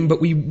name, but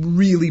we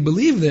really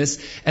believe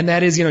this, and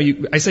that is,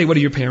 I say, what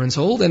do your parents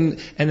hold? And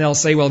they'll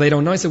say, well, they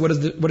don't know. I say,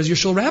 what does your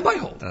shul rabbi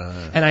hold?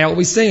 And I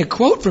always say a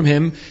quote from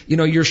him,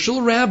 your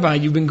shul rabbi,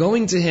 you've been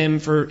going to him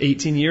for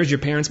 18 years, your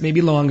parents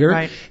maybe longer.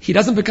 Right. He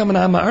doesn't become an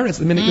Am Ha'aretz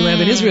the minute you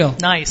land in Israel.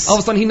 Nice. All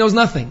of a sudden he knows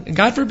nothing.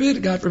 God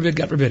forbid.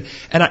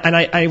 And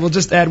I will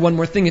just add one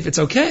more thing if it's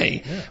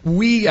okay. Yeah.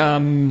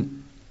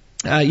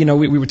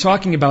 We were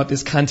talking about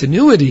this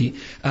continuity.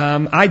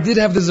 I did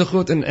have the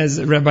zechut, and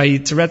as Rabbi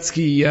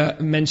Turetsky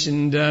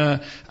mentioned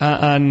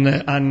on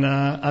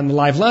the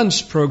live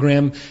lunch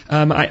program,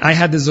 I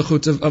had the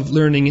zechut of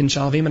learning in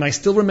Shalvim, and I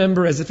still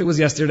remember as if it was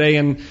yesterday.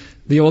 And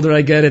the older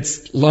I get,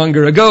 it's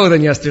longer ago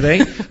than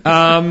yesterday.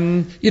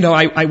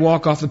 I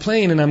walk off the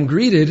plane and I'm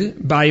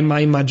greeted by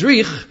my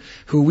madrich,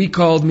 who we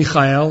called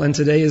Michael, and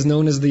today is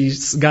known as the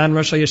Sgan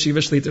Rosh HaYeshiva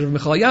Shliter of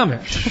Michal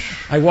Yamer.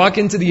 I walk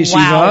into the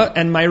yeshiva,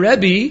 and my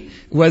Rebbe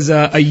was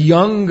a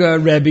young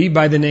Rebbe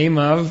by the name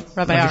of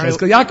Rabbi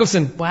Yechezkel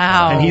Yakovson.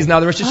 Wow. And he's now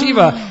the Rosh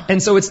Yeshiva.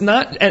 And so it's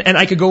not, and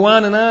I could go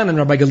on, and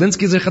Rabbi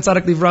Galinsky Zechat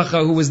Tzadik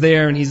Livracha, who was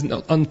there, and he's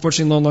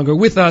unfortunately no longer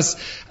with us,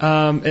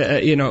 and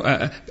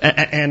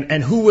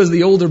who was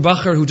the older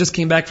Bacher who just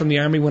came back from the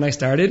army when I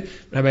started?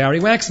 Rabbi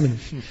Ari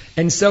Waxman.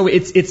 And so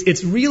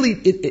it's really,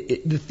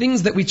 the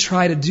things that we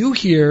try to do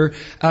here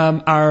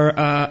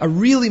are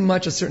really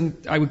much a certain,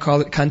 I would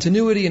call it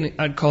continuity, and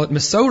I'd call it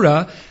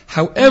Masorah.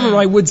 However,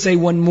 I would say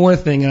one more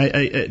thing, and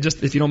I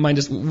just, if you don't mind,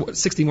 just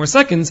 60 more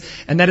seconds,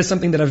 and that is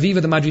something that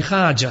Aviva the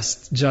Madricha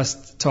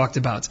just talked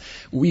about.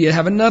 We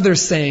have another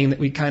saying that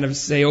we kind of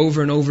say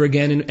over and over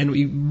again, and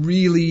we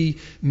really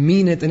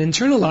mean it and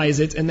internalize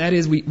it, and that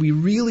is we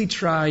really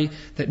try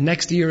that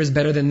next year is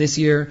better than this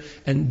year,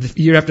 and the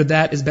year after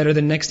that is better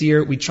than next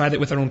year. We try that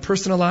with our own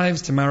personal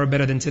lives, tomorrow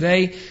better than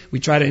today.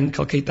 We try to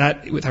inculcate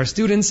that with our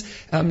students.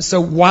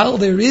 So while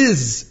there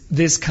is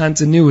this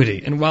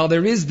continuity. And while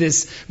there is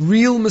this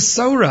real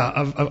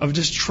Masorah of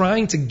just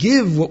trying to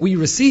give what we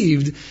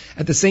received,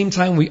 at the same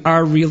time we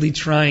are really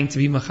trying to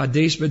be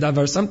Machadesh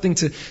B'davar, something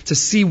to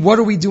see what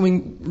are we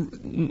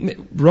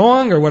doing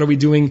wrong or what are we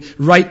doing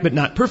right but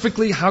not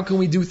perfectly, how can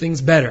we do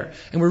things better.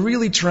 And we're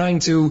really trying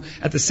to,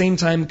 at the same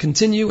time,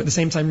 continue, at the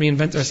same time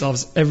reinvent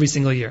ourselves every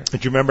single year.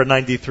 Did you remember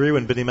 93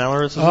 when Benny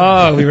Malloris was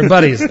Oh, we were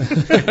buddies. He's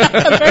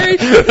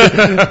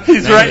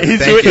right.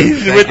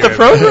 He's with the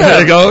program.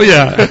 There you go,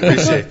 yeah. I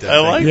appreciate that. I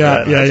like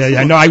that.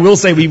 Yeah. No, I will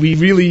say we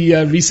really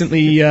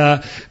recently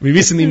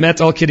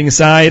met. All kidding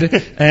aside,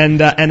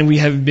 and we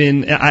have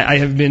been. I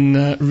have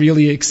been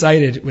really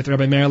excited with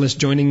Rabbi Marilis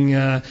joining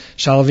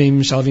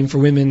Shalvim for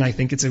Women. I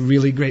think it's a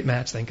really great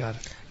match. Thank God.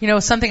 You know,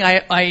 something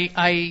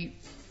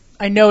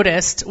I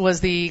noticed was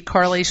the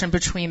correlation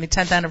between the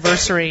 10th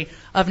anniversary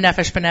of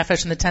Nefesh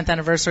B'Nefesh and the 10th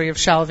anniversary of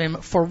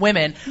Shalvim for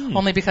Women,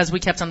 only because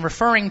we kept on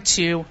referring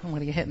to, I'm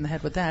going to get hit in the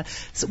head with that,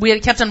 so we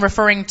had kept on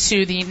referring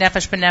to the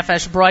Nefesh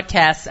B'Nefesh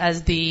broadcasts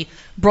as the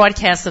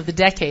broadcast of the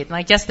decade. And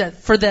I guess that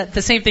for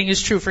the same thing is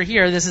true for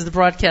here. This is the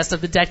broadcast of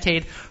the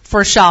decade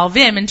for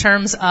Shalvim in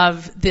terms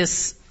of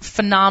this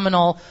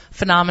phenomenal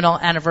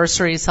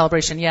anniversary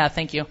celebration. Yeah,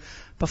 thank you.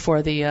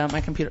 Before the my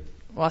computer,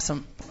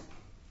 awesome.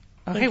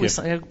 Okay,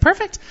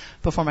 perfect.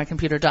 Before my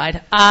computer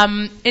died.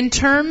 In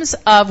terms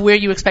of where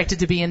you expected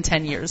to be in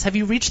 10 years, have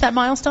you reached that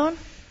milestone?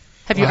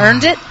 Have you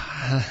earned it?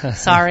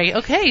 Sorry.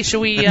 Okay, should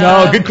we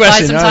no, good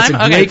question. buy some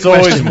time? It's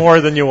always more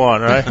than you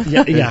want, right?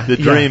 Yeah. The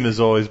dream is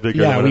always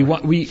bigger. Yeah,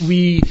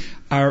 we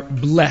are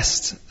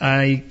blessed.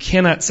 I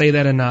cannot say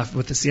that enough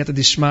with the Siyata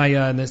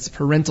Dishmaya and this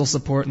parental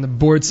support and the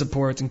board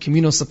support and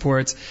communal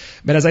support.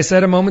 But as I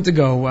said a moment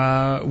ago,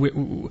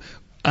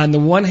 on the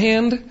one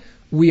hand,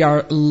 we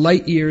are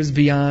light years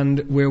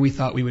beyond where we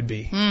thought we would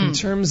be in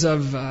terms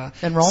of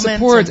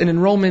support and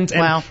enrollment.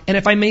 And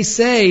if I may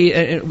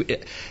say,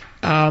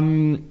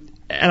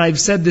 and I've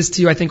said this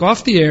to you, I think,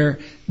 off the air,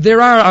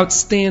 there are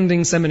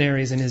outstanding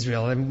seminaries in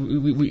Israel.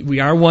 And we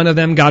are one of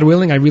them, God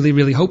willing. I really,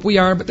 really hope we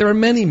are. But there are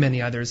many,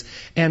 many others.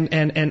 And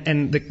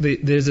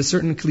there's a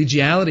certain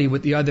collegiality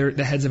with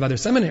the heads of other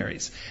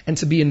seminaries. And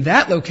to be in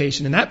that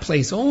location, in that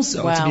place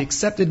also, to be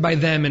accepted by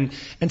them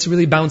and to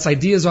really bounce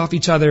ideas off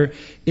each other,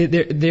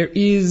 there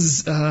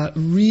is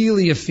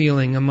really a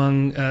feeling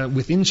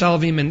within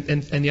Shalvim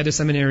and the other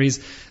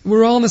seminaries,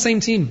 we're all on the same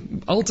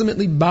team.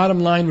 Ultimately, bottom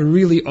line, we're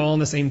really all on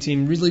the same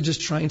team, really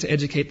just trying to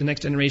educate the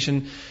next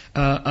generation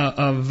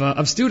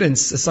of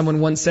students. As someone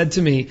once said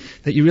to me,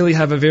 that you really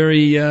have a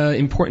very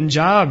important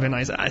job, and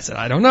I said,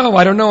 I don't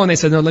know, and they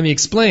said, no, let me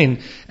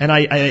explain. And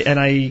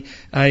I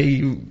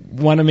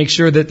want to make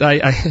sure that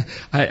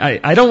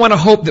I don't want to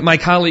hope that my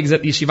colleagues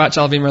at the Yeshivat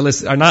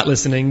Shalvim are not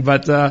listening,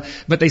 but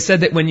they said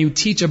that when you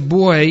teach a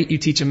boy, you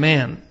teach a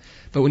man.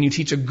 But when you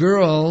teach a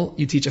girl,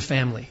 you teach a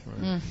family.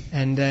 Right.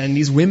 And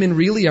these women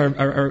really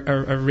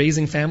are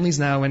raising families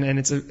now,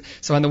 and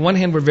so on the one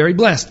hand, we're very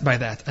blessed by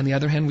that. On the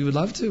other hand, we would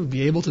love to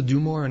be able to do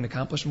more and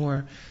accomplish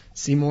more,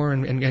 see more,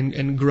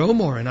 and grow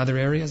more in other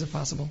areas if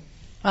possible.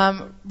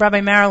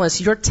 Rabbi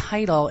Marilis, your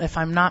title, if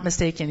I'm not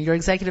mistaken, you're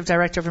Executive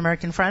Director of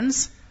American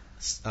Friends?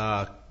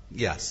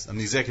 Yes, I'm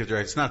the Executive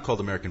Director. It's not called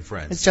American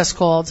Friends. It's just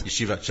called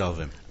Yeshivat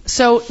Shalvim.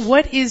 So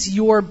what is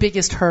your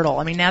biggest hurdle?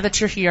 I mean, now that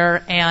you're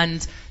here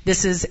and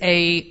this is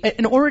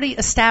an already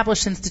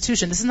established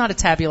institution, this is not a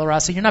tabula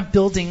rasa, you're not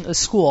building a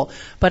school,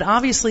 but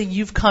obviously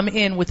you've come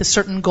in with a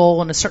certain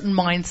goal and a certain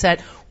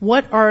mindset.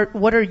 What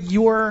are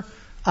your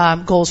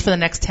goals for the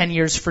next 10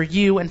 years for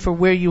you and for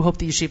where you hope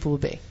the yeshiva will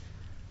be?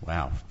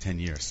 Wow, 10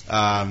 years.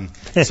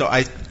 So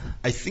I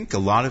think a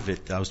lot of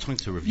it, I was talking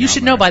to Rav You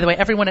should know, by the way,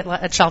 everyone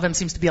at Shalvim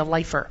seems to be a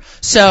lifer.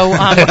 So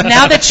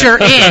now that you're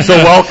in. So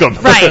welcome.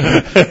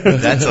 Right.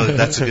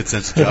 That's a good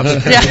sense of job.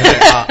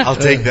 Yeah. I'll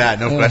take that,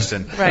 no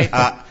question. Right.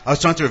 I was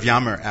talking to Rav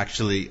Yammer,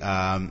 actually,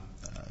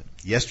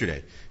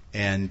 yesterday,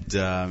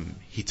 and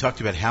he talked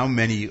about how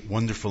many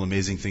wonderful,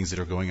 amazing things that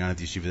are going on at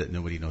the yeshiva that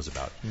nobody knows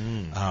about.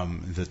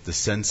 The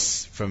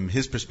sense from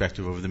his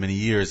perspective over the many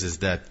years is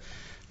that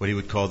what he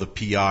would call the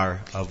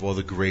PR of all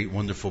the great,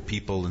 wonderful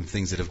people and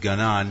things that have gone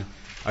on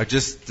are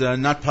just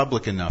not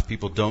public enough.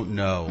 People don't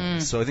know.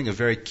 So I think a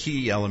very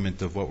key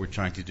element of what we're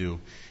trying to do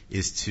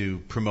is to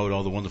promote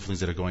all the wonderful things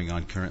that are going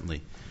on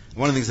currently.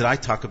 One of the things that I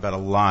talk about a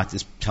lot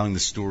is telling the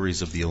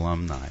stories of the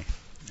alumni.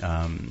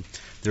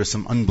 There are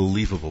some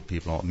unbelievable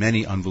people,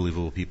 many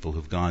unbelievable people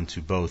who've gone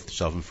to both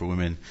Shalvim for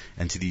Women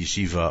and to the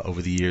yeshiva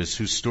over the years,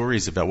 whose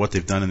stories about what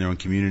they've done in their own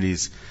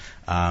communities,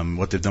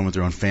 what they've done with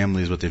their own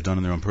families, what they've done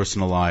in their own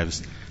personal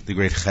lives, the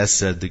great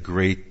chesed, the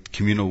great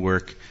communal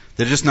work,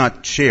 they're just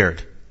not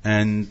shared.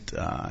 And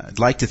I'd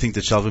like to think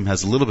that Shalvim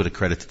has a little bit of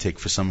credit to take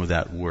for some of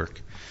that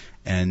work.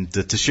 And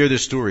to share their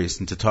stories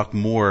and to talk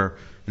more,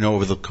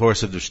 over the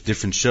course of the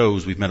different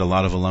shows, we've met a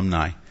lot of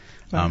alumni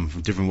from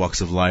different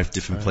walks of life,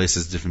 different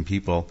places, different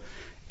people.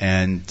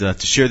 And to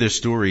share their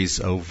stories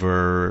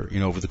over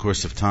the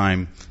course of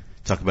time,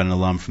 talk about an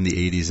alum from the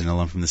 80s, an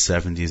alum from the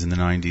 70s and the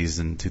 90s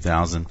and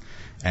 2000,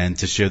 and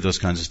to share those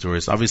kinds of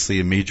stories. Obviously,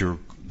 a major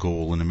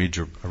goal and a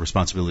major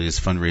responsibility is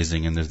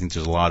fundraising, and I think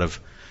there's a lot of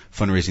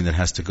fundraising that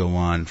has to go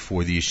on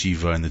for the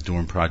yeshiva and the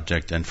dorm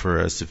project and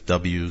for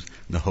SFW,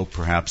 the hope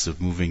perhaps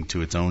of moving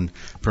to its own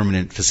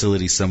permanent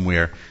facility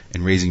somewhere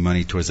and raising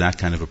money towards that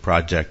kind of a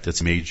project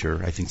that's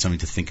major, I think something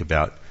to think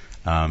about.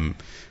 But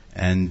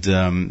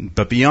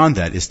beyond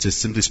that is to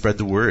simply spread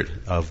the word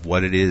of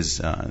what it is.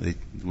 The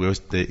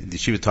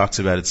yeshiva talks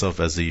about itself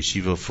as the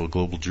yeshiva for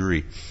global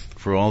Jewry,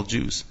 for all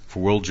Jews,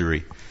 for world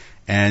Jewry,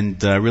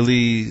 and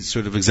really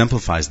sort of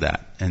exemplifies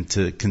that, and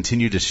to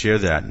continue to share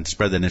that and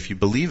spread that. And if you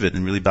believe it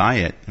and really buy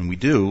it, and we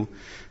do,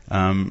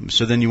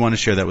 so then you want to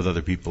share that with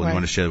other people. Right. You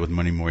want to share that with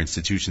many more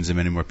institutions and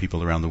many more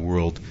people around the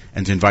world,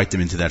 and to invite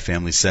them into that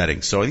family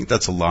setting. So I think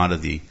that's a lot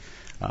of the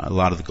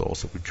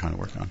goals that we're trying to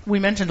work on. We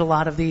mentioned a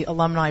lot of the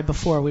alumni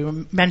before.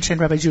 We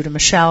mentioned Rabbi Judah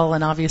Michel,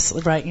 and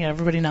obviously, right,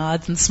 everybody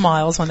nods and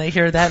smiles when they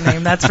hear that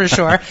name, that's for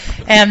sure.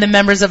 And the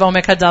members of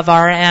Omek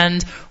HaDavar,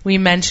 and we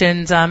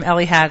mentioned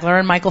Eli Hagler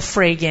and Michael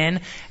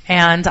Fragan,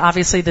 and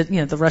obviously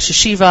the Rosh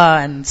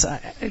Yeshiva and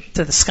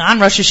to the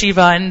Skan Rosh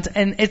Yeshiva,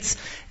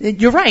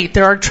 and you're right.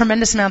 There are a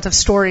tremendous amount of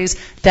stories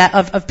that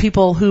of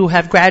people who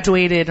have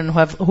graduated and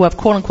who have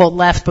quote unquote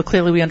left, but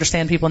clearly we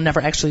understand people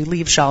never actually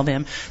leave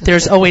Shalvim.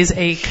 There's always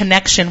a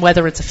connection,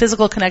 whether it's a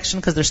physical connection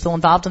because they're still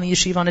involved in the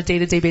yeshiva on a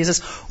day-to-day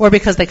basis, or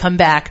because they come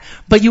back.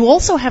 But you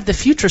also have the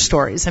future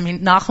stories. I mean,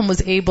 Nachum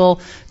was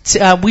able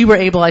to, we were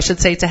able, I should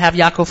say, to have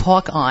Yaakov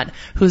Hawk on,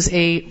 who's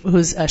a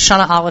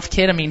Shana Aleph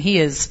kid. I mean, he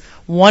is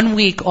 1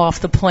 week off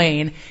the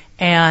plane,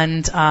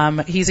 and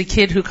he's a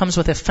kid who comes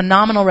with a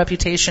phenomenal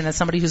reputation as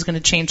somebody who's going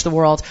to change the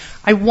world.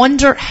 I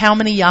wonder how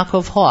many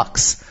Yaakov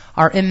Hawks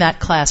are in that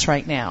class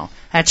right now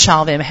at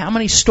Shalvim. How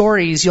many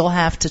stories you'll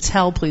have to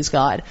tell, please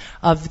God,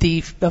 of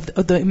the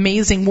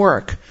amazing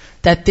work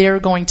that they're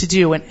going to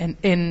do in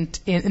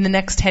the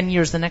next 10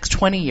 years, the next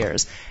 20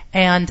 years,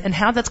 and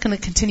how that's going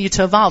to continue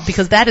to evolve,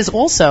 because that is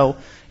also,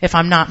 if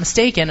I'm not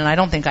mistaken, and I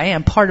don't think I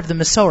am, part of the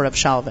Masorah of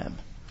Shalvim.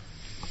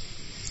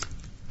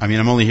 I mean,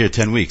 I'm only here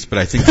 10 weeks, but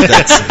I think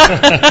that's,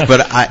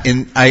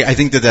 I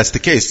think that that's the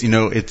case.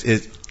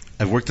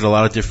 I've worked at a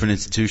lot of different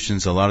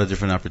institutions, a lot of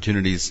different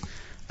opportunities,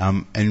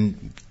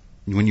 and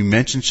when you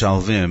mention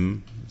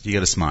Shalvim, you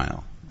got to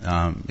smile.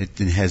 It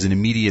has an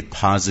immediate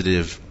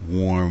positive,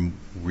 warm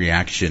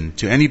reaction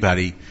to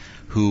anybody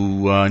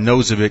who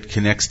knows of it,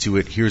 connects to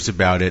it, hears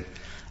about it.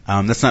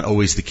 That's not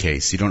always the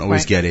case. You don't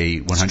always get a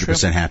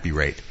 100% happy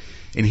rate.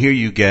 And here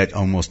you get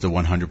almost a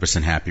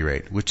 100% happy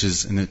rate, which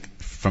is,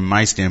 from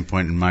my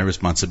standpoint and my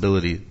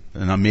responsibility,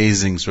 an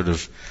amazing sort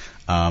of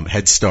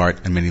head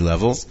start on many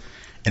levels.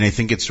 And I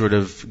think it sort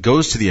of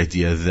goes to the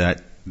idea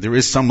that there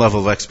is some level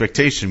of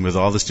expectation with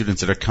all the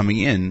students that are coming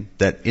in,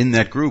 that in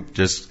that group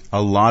there's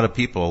a lot of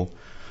people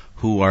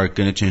who are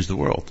going to change the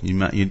world.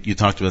 You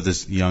talked about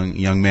this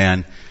young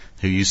man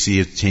who you see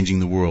as changing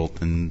the world,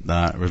 and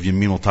Rav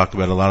Yamimel talked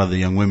about a lot of the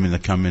young women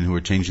that come in who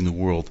are changing the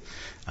world.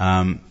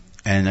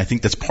 And I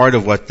think that's part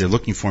of what they're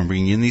looking for in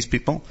bringing in these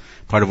people,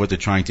 part of what they're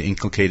trying to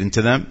inculcate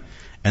into them.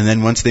 And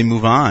then once they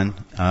move on,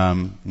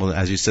 well,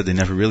 as you said, they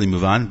never really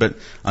move on, but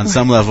on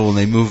some level, when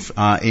they move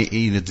at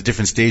a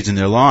different stage in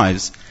their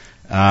lives,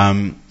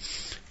 to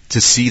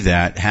see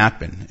that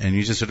happen, and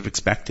you just sort of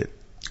expect it.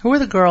 Who are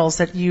the girls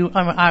that you,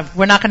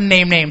 we're not going to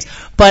name names,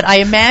 but I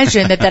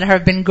imagine that there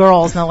have been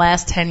girls in the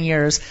last 10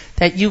 years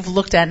that you've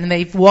looked at and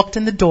they've walked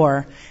in the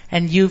door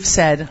and you've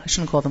said, I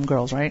shouldn't call them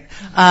girls, right?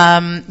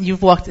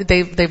 They've walked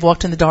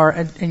in the door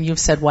and you've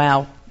said,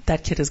 wow,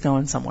 that kid is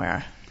going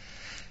somewhere.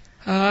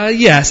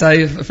 Yes.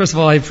 First of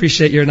all, I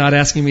appreciate you're not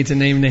asking me to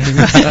name names.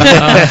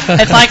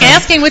 It's like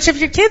asking which of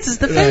your kids is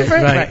the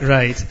favorite.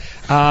 Right.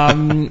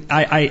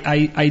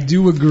 I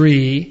do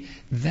agree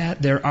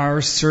that there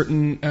are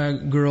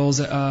certain girls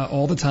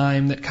all the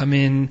time that come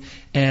in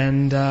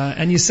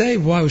and you say,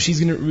 wow, she's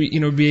going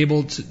to be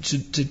able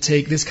to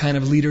take this kind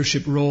of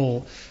leadership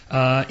role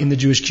in the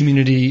Jewish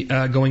community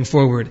going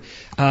forward.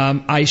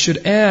 I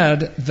should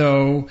add,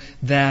 though,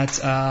 that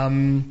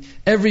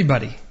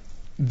everybody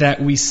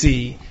that we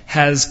see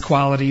has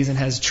qualities and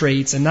has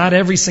traits, and not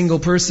every single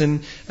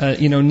person,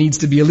 needs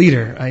to be a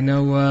leader. I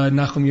know,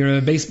 Nachum, you're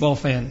a baseball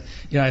fan,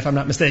 if I'm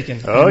not mistaken.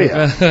 Oh,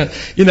 yeah.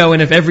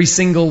 And if every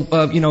single,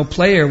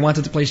 player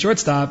wanted to play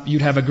shortstop,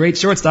 you'd have a great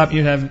shortstop,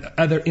 you'd have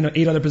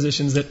 8 other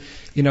positions that,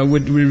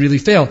 would really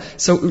fail.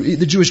 So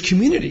the Jewish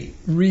community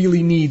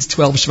really needs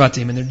 12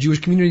 Shvatim, and the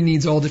Jewish community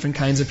needs all different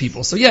kinds of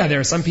people. So yeah, there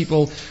are some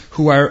people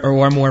who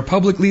are more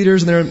public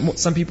leaders, and there are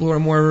some people who are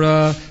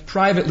more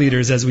private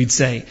leaders, as we'd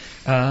say.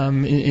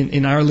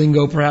 In our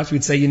lingo, perhaps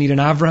we'd say you need an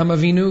Avraham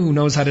Avinu who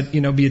knows how to,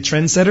 be a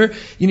trendsetter.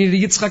 You need a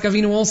Yitzchak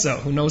Avinu also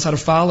who knows how to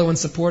follow and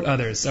support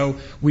others. So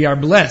we are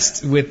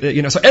blessed with,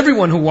 so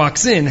everyone who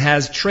walks in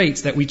has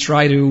traits that we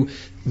try to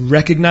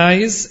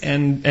recognize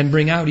and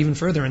bring out even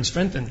further and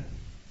strengthen.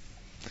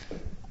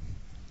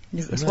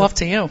 It's off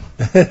to you.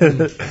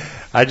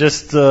 I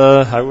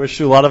wish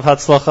you a lot of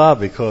Hatzlacha,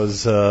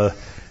 because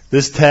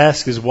this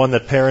task is one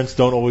that parents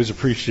don't always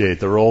appreciate,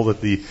 the role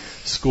that the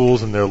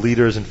schools and their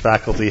leaders and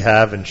faculty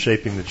have in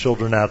shaping the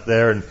children out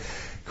there and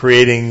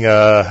creating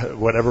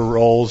whatever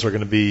roles are going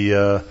to be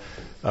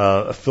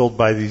filled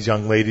by these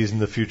young ladies in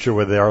the future,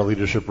 whether they are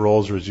leadership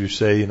roles or, as you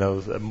say,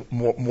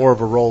 more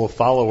of a role of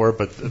follower,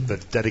 but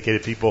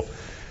dedicated people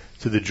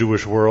to the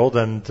Jewish world,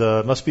 and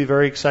must be a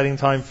very exciting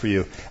time for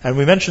you. And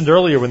we mentioned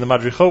earlier when the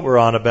Madrichot were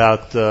on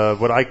about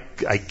what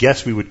I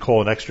guess we would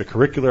call an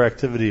extracurricular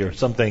activity or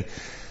something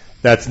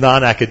that's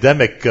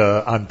non-academic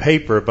on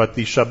paper, but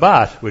the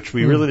Shabbat, which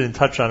we really didn't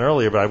touch on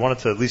earlier, but I wanted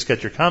to at least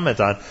get your comment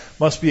on,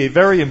 must be a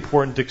very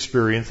important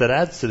experience that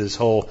adds to this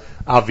whole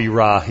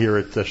Avirah here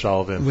at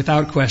Shalvim.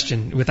 Without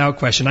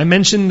question. I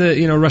mentioned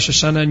the, Rosh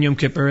Hashanah and Yom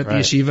Kippur at the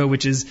yeshiva,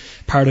 which is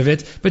part of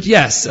it. But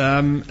yes,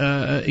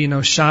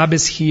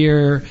 Shabbos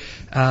here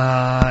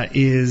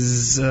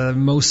is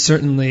most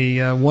certainly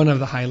one of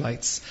the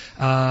highlights.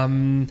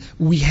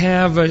 We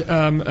have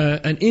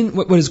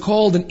what is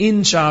called an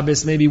in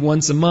Shabbos, maybe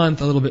once a month,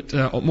 a little bit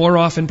more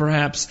often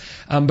perhaps,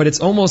 but it's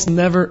almost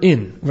never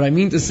in. What I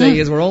mean to say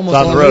is we're almost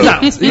always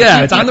out.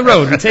 Yeah, it's on the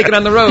road. We take it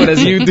on the road,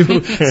 as you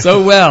do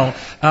so well,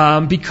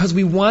 because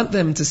we want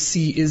them to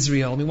see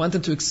Israel. We want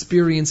them to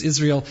experience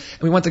Israel,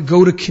 and we want to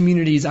go to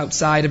communities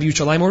outside of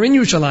Yerushalayim or in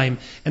Yerushalayim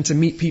and to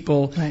meet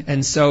people. Right.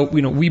 And so,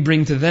 we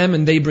bring to them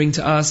and they bring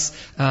to us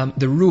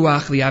the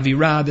ruach, the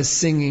avirah, the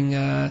singing.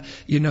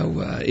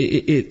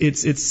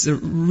 It's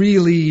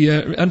really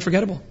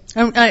unforgettable.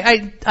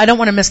 I don't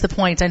want to miss the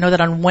point. I know that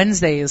on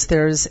Wednesdays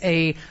there's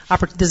a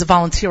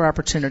volunteer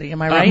opportunity.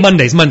 Am I right?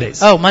 Mondays.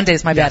 Oh,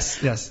 Mondays. My bad.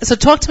 Yes. So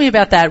talk to me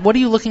about that. What are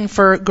you looking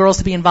for girls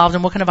to be involved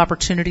in? What kind of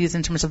opportunities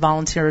in terms of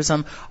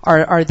volunteerism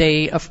are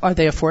they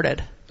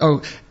afforded?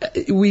 Oh,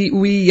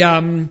 we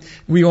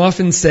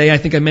often say, I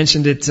think I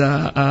mentioned it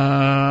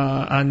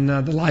on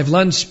the live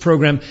lunch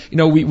program.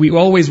 We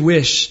always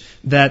wish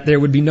that there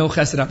would be no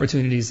chesed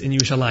opportunities in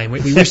Yerushalayim.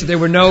 We wish that there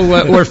were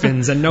no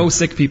orphans and no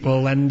sick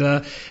people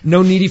and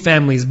no needy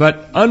families.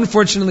 But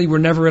unfortunately, we're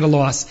never at a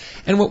loss.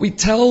 And what we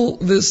tell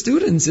the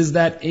students is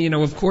that,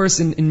 of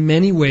course, in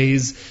many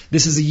ways,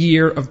 this is a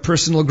year of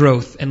personal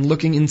growth and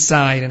looking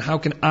inside and how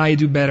can I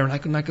do better and how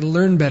can I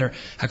learn better?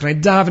 How can I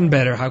daven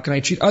better? How can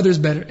I treat others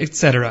better?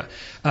 Etc.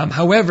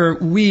 However,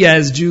 we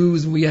as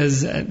Jews,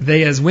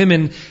 they as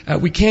women,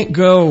 we can't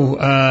go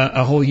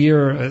a whole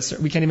year,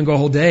 we can't even go a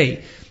whole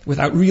day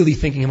without really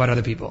thinking about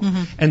other people.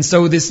 Mm-hmm. And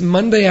so this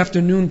Monday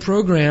afternoon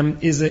program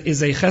is a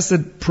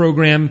chesed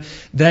program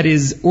that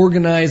is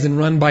organized and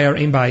run by our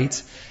Ein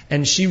Bayit.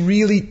 And she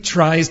really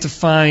tries to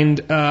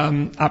find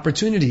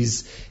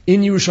opportunities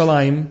in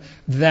Yerushalayim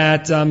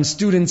that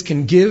students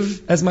can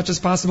give as much as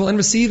possible and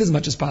receive as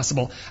much as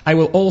possible. I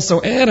will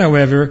also add,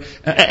 however,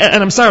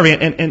 and I'm sorry,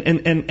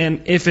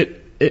 and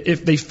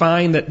if they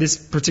find that this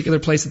particular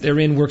place that they're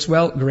in works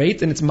well,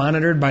 great, and it's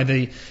monitored by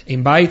the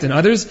Ein Bayit and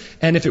others,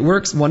 and if it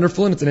works,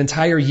 wonderful, and it's an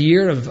entire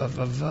year of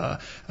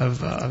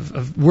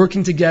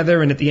working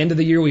together, and at the end of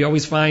the year we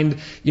always find,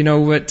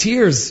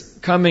 tears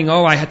coming.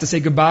 Oh, I had to say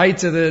goodbye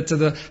to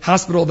the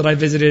hospital that I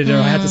visited, or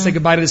I had to say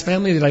goodbye to this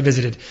family that I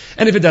visited.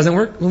 And if it doesn't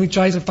work, then we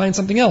try to find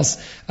something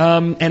else.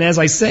 And as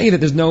I say, that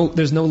there's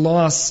no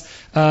loss.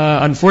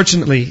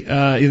 Unfortunately,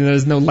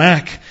 there's no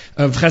lack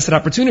of chesed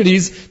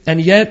opportunities, and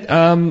yet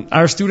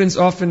our students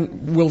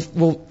often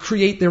will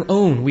create their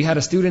own. We had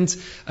a student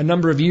a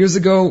number of years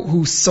ago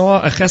who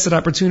saw a chesed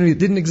opportunity that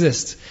didn't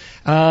exist.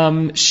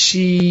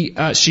 She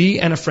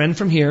and a friend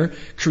from here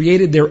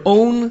created their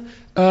own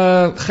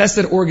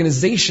chesed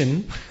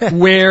organization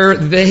where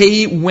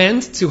they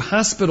went to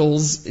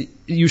hospidals,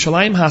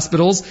 Yerushalayim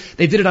hospitals.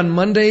 They did it on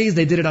Mondays.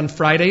 They did it on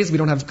Fridays. We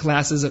don't have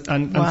classes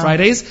on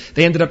Fridays.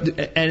 They ended up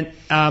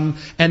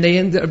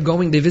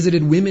going. They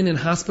visited women in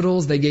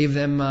hospitals. They gave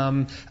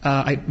them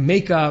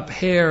makeup,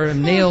 hair,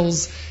 and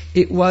nails.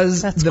 It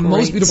was the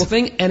most beautiful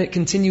thing, and it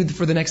continued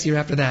for the next year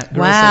after that.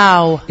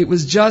 Wow. It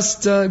was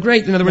just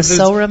great. In other words,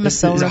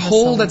 there's a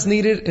hole that's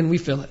needed, and we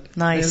fill it.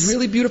 Nice. And it was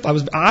really beautiful.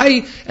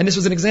 And this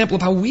was an example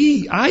of how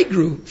I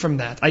grew from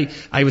that.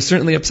 I was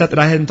certainly upset that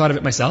I hadn't thought of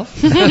it myself.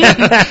 But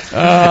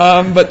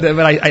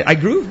I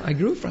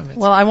grew from it.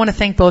 Well, I want to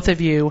thank both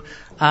of you,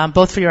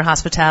 both for your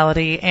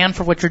hospitality and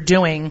for what you're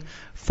doing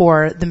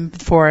for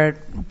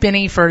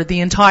Binny, for the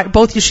entire,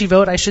 both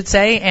yeshivot, I should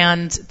say,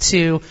 and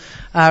to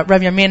Rav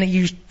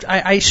Yamin.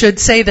 I should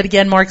say that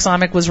again, Mark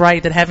Zomick was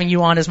right that having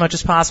you on as much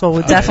as possible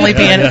would definitely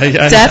be an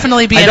asset.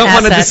 I don't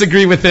want to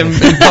disagree with him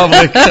in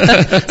public.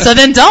 So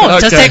then don't. Okay.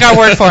 Just take our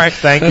word for it.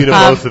 Thank you to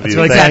both of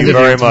you. Thank you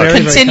very much.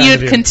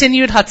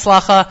 Continued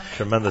hatzlacha.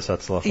 Tremendous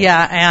hatzlacha.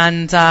 Yeah,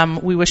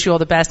 and we wish you all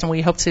the best, and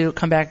we hope to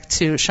come back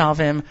to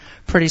Shalvim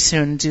pretty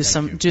soon. Do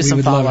some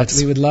follow-ups.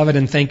 We would love it,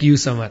 and thank you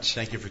so much.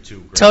 Thank you for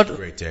 2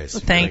 great days.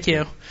 Thank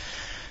you.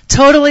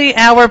 Totally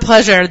our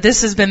pleasure.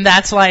 This has been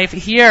That's Life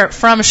here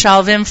from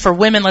Shalvim for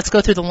Women. Let's go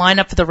through the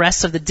lineup for the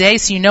rest of the day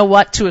so you know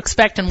what to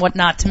expect and what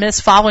not to miss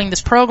following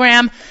this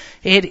program.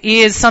 It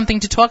is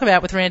something to talk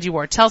about with Randy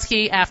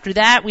Wartelski. After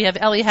that, we have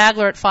Ellie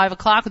Hagler at 5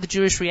 o'clock with the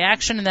Jewish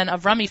Reaction, and then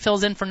Avrami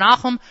fills in for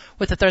Nachum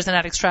with the Thursday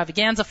Night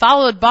Extravaganza,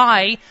 followed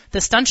by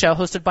the Stunt Show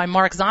hosted by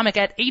Mark Zamek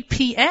at 8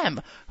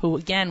 p.m., who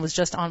again was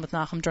just on with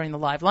Nachum during the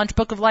live lunch.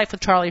 Book of Life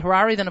with Charlie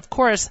Harari. Then, of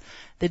course,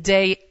 the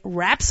day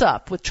wraps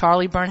up with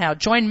Charlie Bernhout.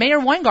 Join Mayor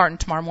Weingarten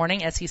tomorrow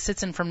morning as he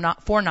sits in for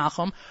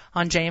Nachum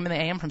on JM in the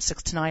AM from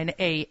 6 to 9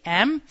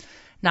 a.m.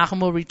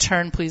 Nachum will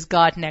return, please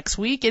God, next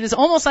week. It is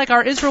almost like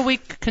our Israel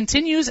week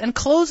continues and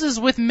closes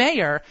with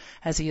Meir,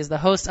 as he is the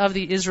host of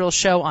the Israel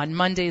Show on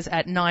Mondays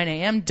at 9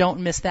 a.m. Don't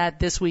miss that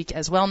this week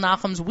as well.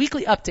 Nachum's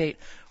weekly update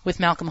with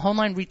Malcolm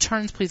Hoenlein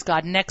returns, please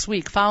God, next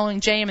week.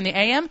 Following JM in the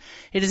AM,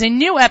 it is a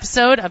new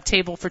episode of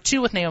Table for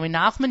Two with Naomi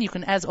Nachman. You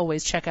can, as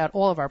always, check out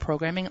all of our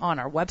programming on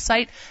our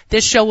website.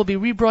 This show will be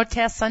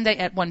rebroadcast Sunday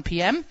at 1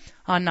 p.m.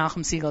 on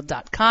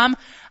NachumSegal.com.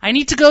 I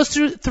need to go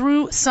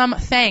through some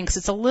thanks.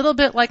 It's a little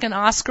bit like an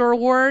Oscar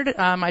award.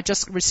 I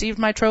just received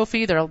my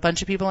trophy. There are a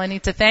bunch of people I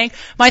need to thank.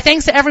 My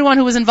thanks to everyone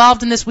who was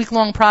involved in this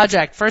week-long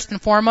project. First and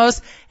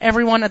foremost,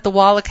 everyone at the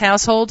Wallach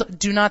household.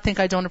 Do not think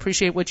I don't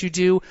appreciate what you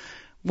do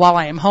while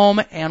I am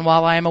home and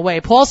while I am away.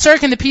 Paul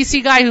Sirkin, the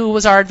PC guy who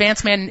was our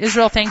advance man in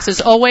Israel, thanks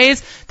as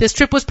always. This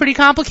trip was pretty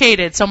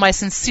complicated, so my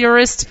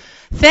sincerest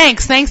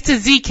thanks. Thanks to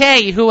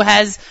ZK, who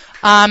has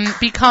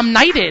become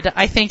knighted,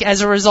 I think,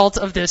 as a result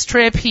of this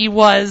trip. He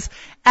was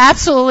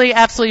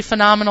absolutely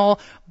phenomenal,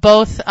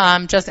 both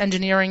just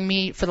engineering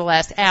me for the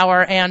last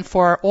hour and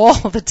for all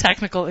of the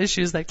technical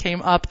issues that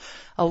came up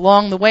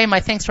along the way. My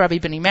thanks to Rabbi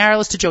Benny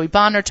Marilis, to Joey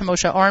Bonner, to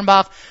Moshe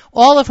Orenbach,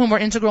 all of whom were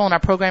integral in our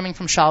programming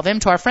from Shalvim,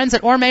 to our friends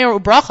at Or Meir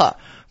Ubracha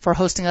for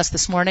hosting us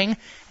this morning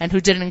and who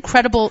do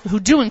incredible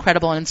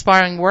and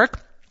inspiring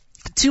work,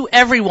 to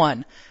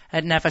everyone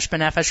at Nefesh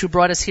B'Nefesh who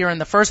brought us here in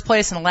the first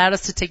place and allowed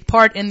us to take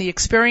part in the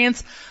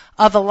experience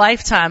of a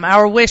lifetime.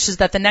 Our wish is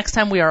that the next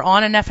time we are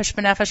on a Nefesh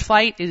B'Nefesh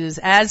flight, it is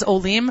as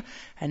Olim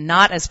and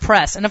not as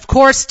press. And of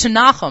course, to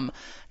Nachum,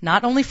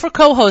 not only for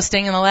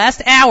co-hosting in the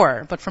last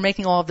hour, but for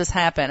making all of this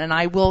happen. And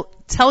I will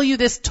tell you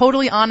this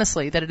totally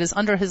honestly, that it is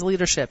under his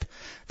leadership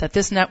that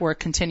this network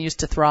continues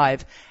to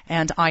thrive.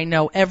 And I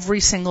know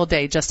every single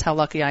day just how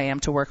lucky I am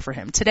to work for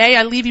him. Today,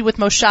 I leave you with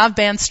Moshav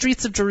Band's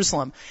Streets of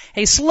Jerusalem,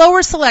 a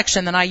slower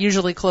selection than I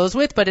usually close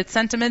with, but its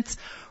sentiments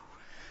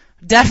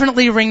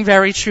definitely ring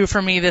very true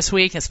for me this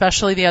week,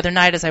 especially the other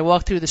night as I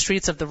walked through the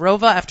streets of the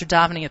Rova after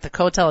davening at the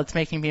Kotel. It's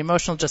making me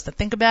emotional just to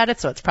think about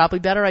it, so it's probably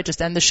better I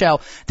just end the show.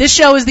 This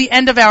show is the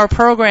end of our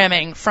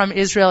programming from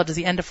Israel. It is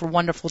the end of a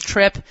wonderful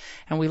trip,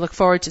 and we look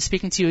forward to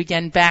speaking to you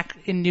again back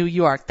in New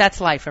York. That's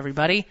life,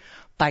 everybody.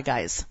 Bye,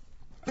 guys.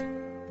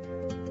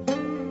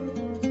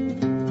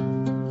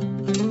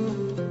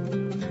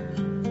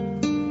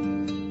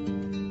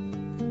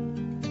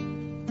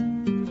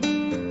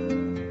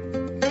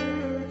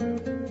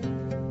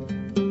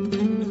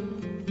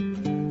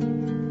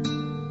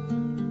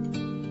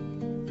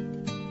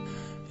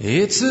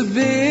 It's a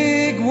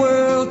big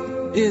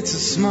world, it's a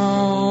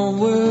small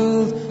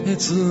world,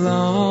 it's a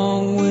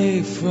long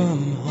way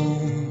from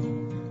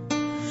home.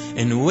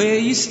 And where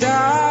you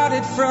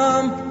started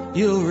from,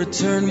 you'll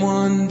return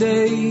one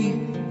day,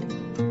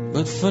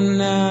 but for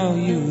now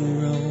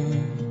you're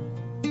home.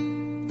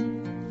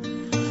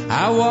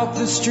 I walk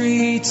the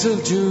streets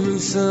of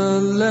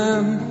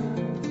Jerusalem,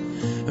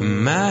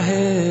 and my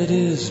head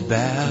is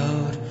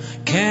bowed,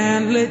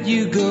 can't let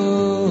you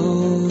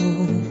go.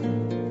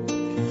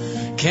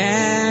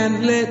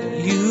 Can't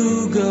let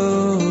you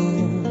go.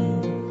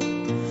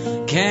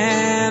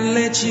 Can't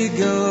let you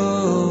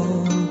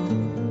go.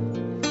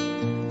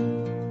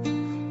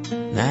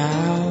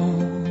 Now.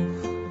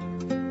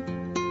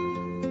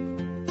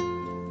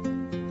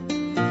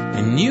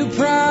 And you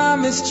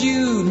promised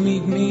you'd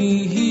meet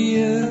me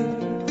here.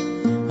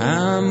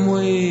 I'm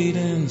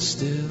waiting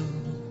still.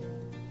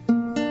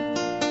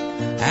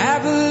 I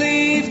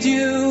believed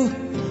you.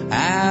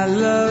 I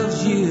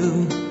loved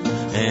you.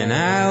 And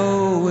I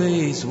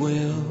always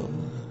will.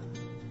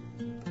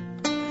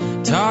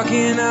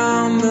 Talking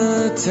on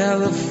the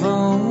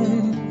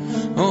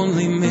telephone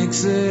only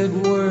makes it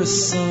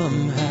worse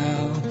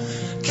somehow.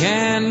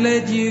 Can't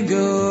let you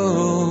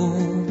go.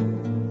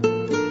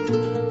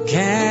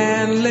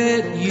 Can't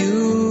let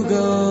you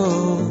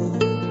go.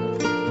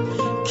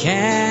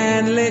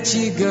 Can't let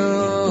you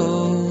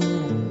go.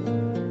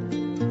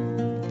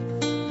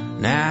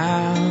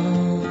 Now.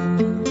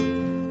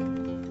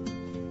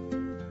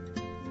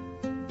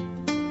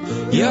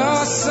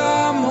 You're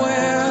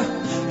somewhere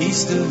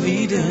east of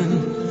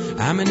Eden.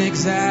 I'm in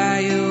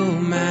exile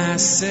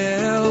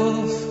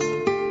myself.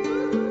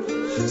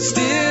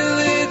 Still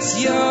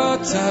it's your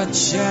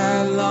touch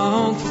I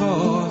long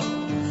for,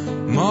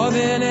 more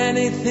than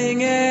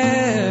anything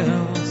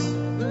else.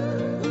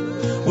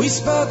 We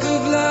spoke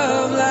of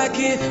love like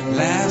it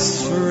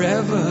lasts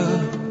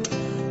forever.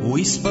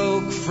 We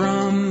spoke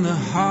from the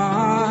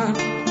heart,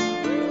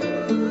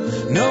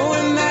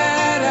 knowing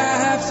that I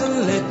have to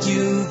let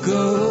you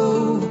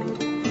go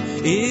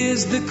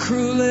is the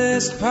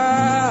cruelest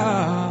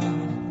part.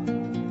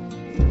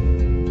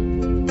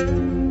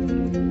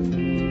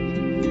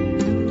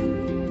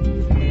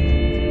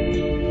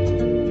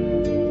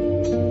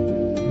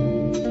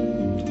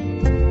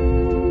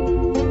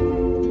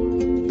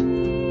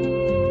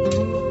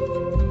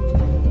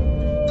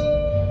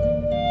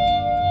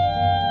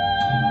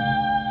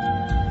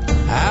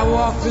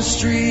 walk the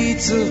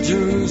streets of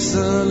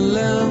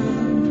Jerusalem,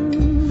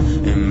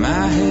 and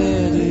my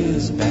head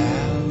is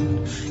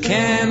bowed.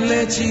 Can't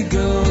let you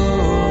go.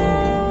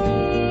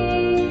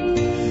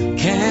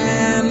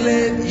 Can't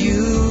let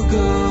you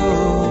go.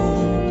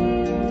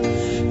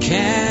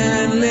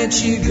 Can't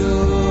let you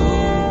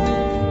go.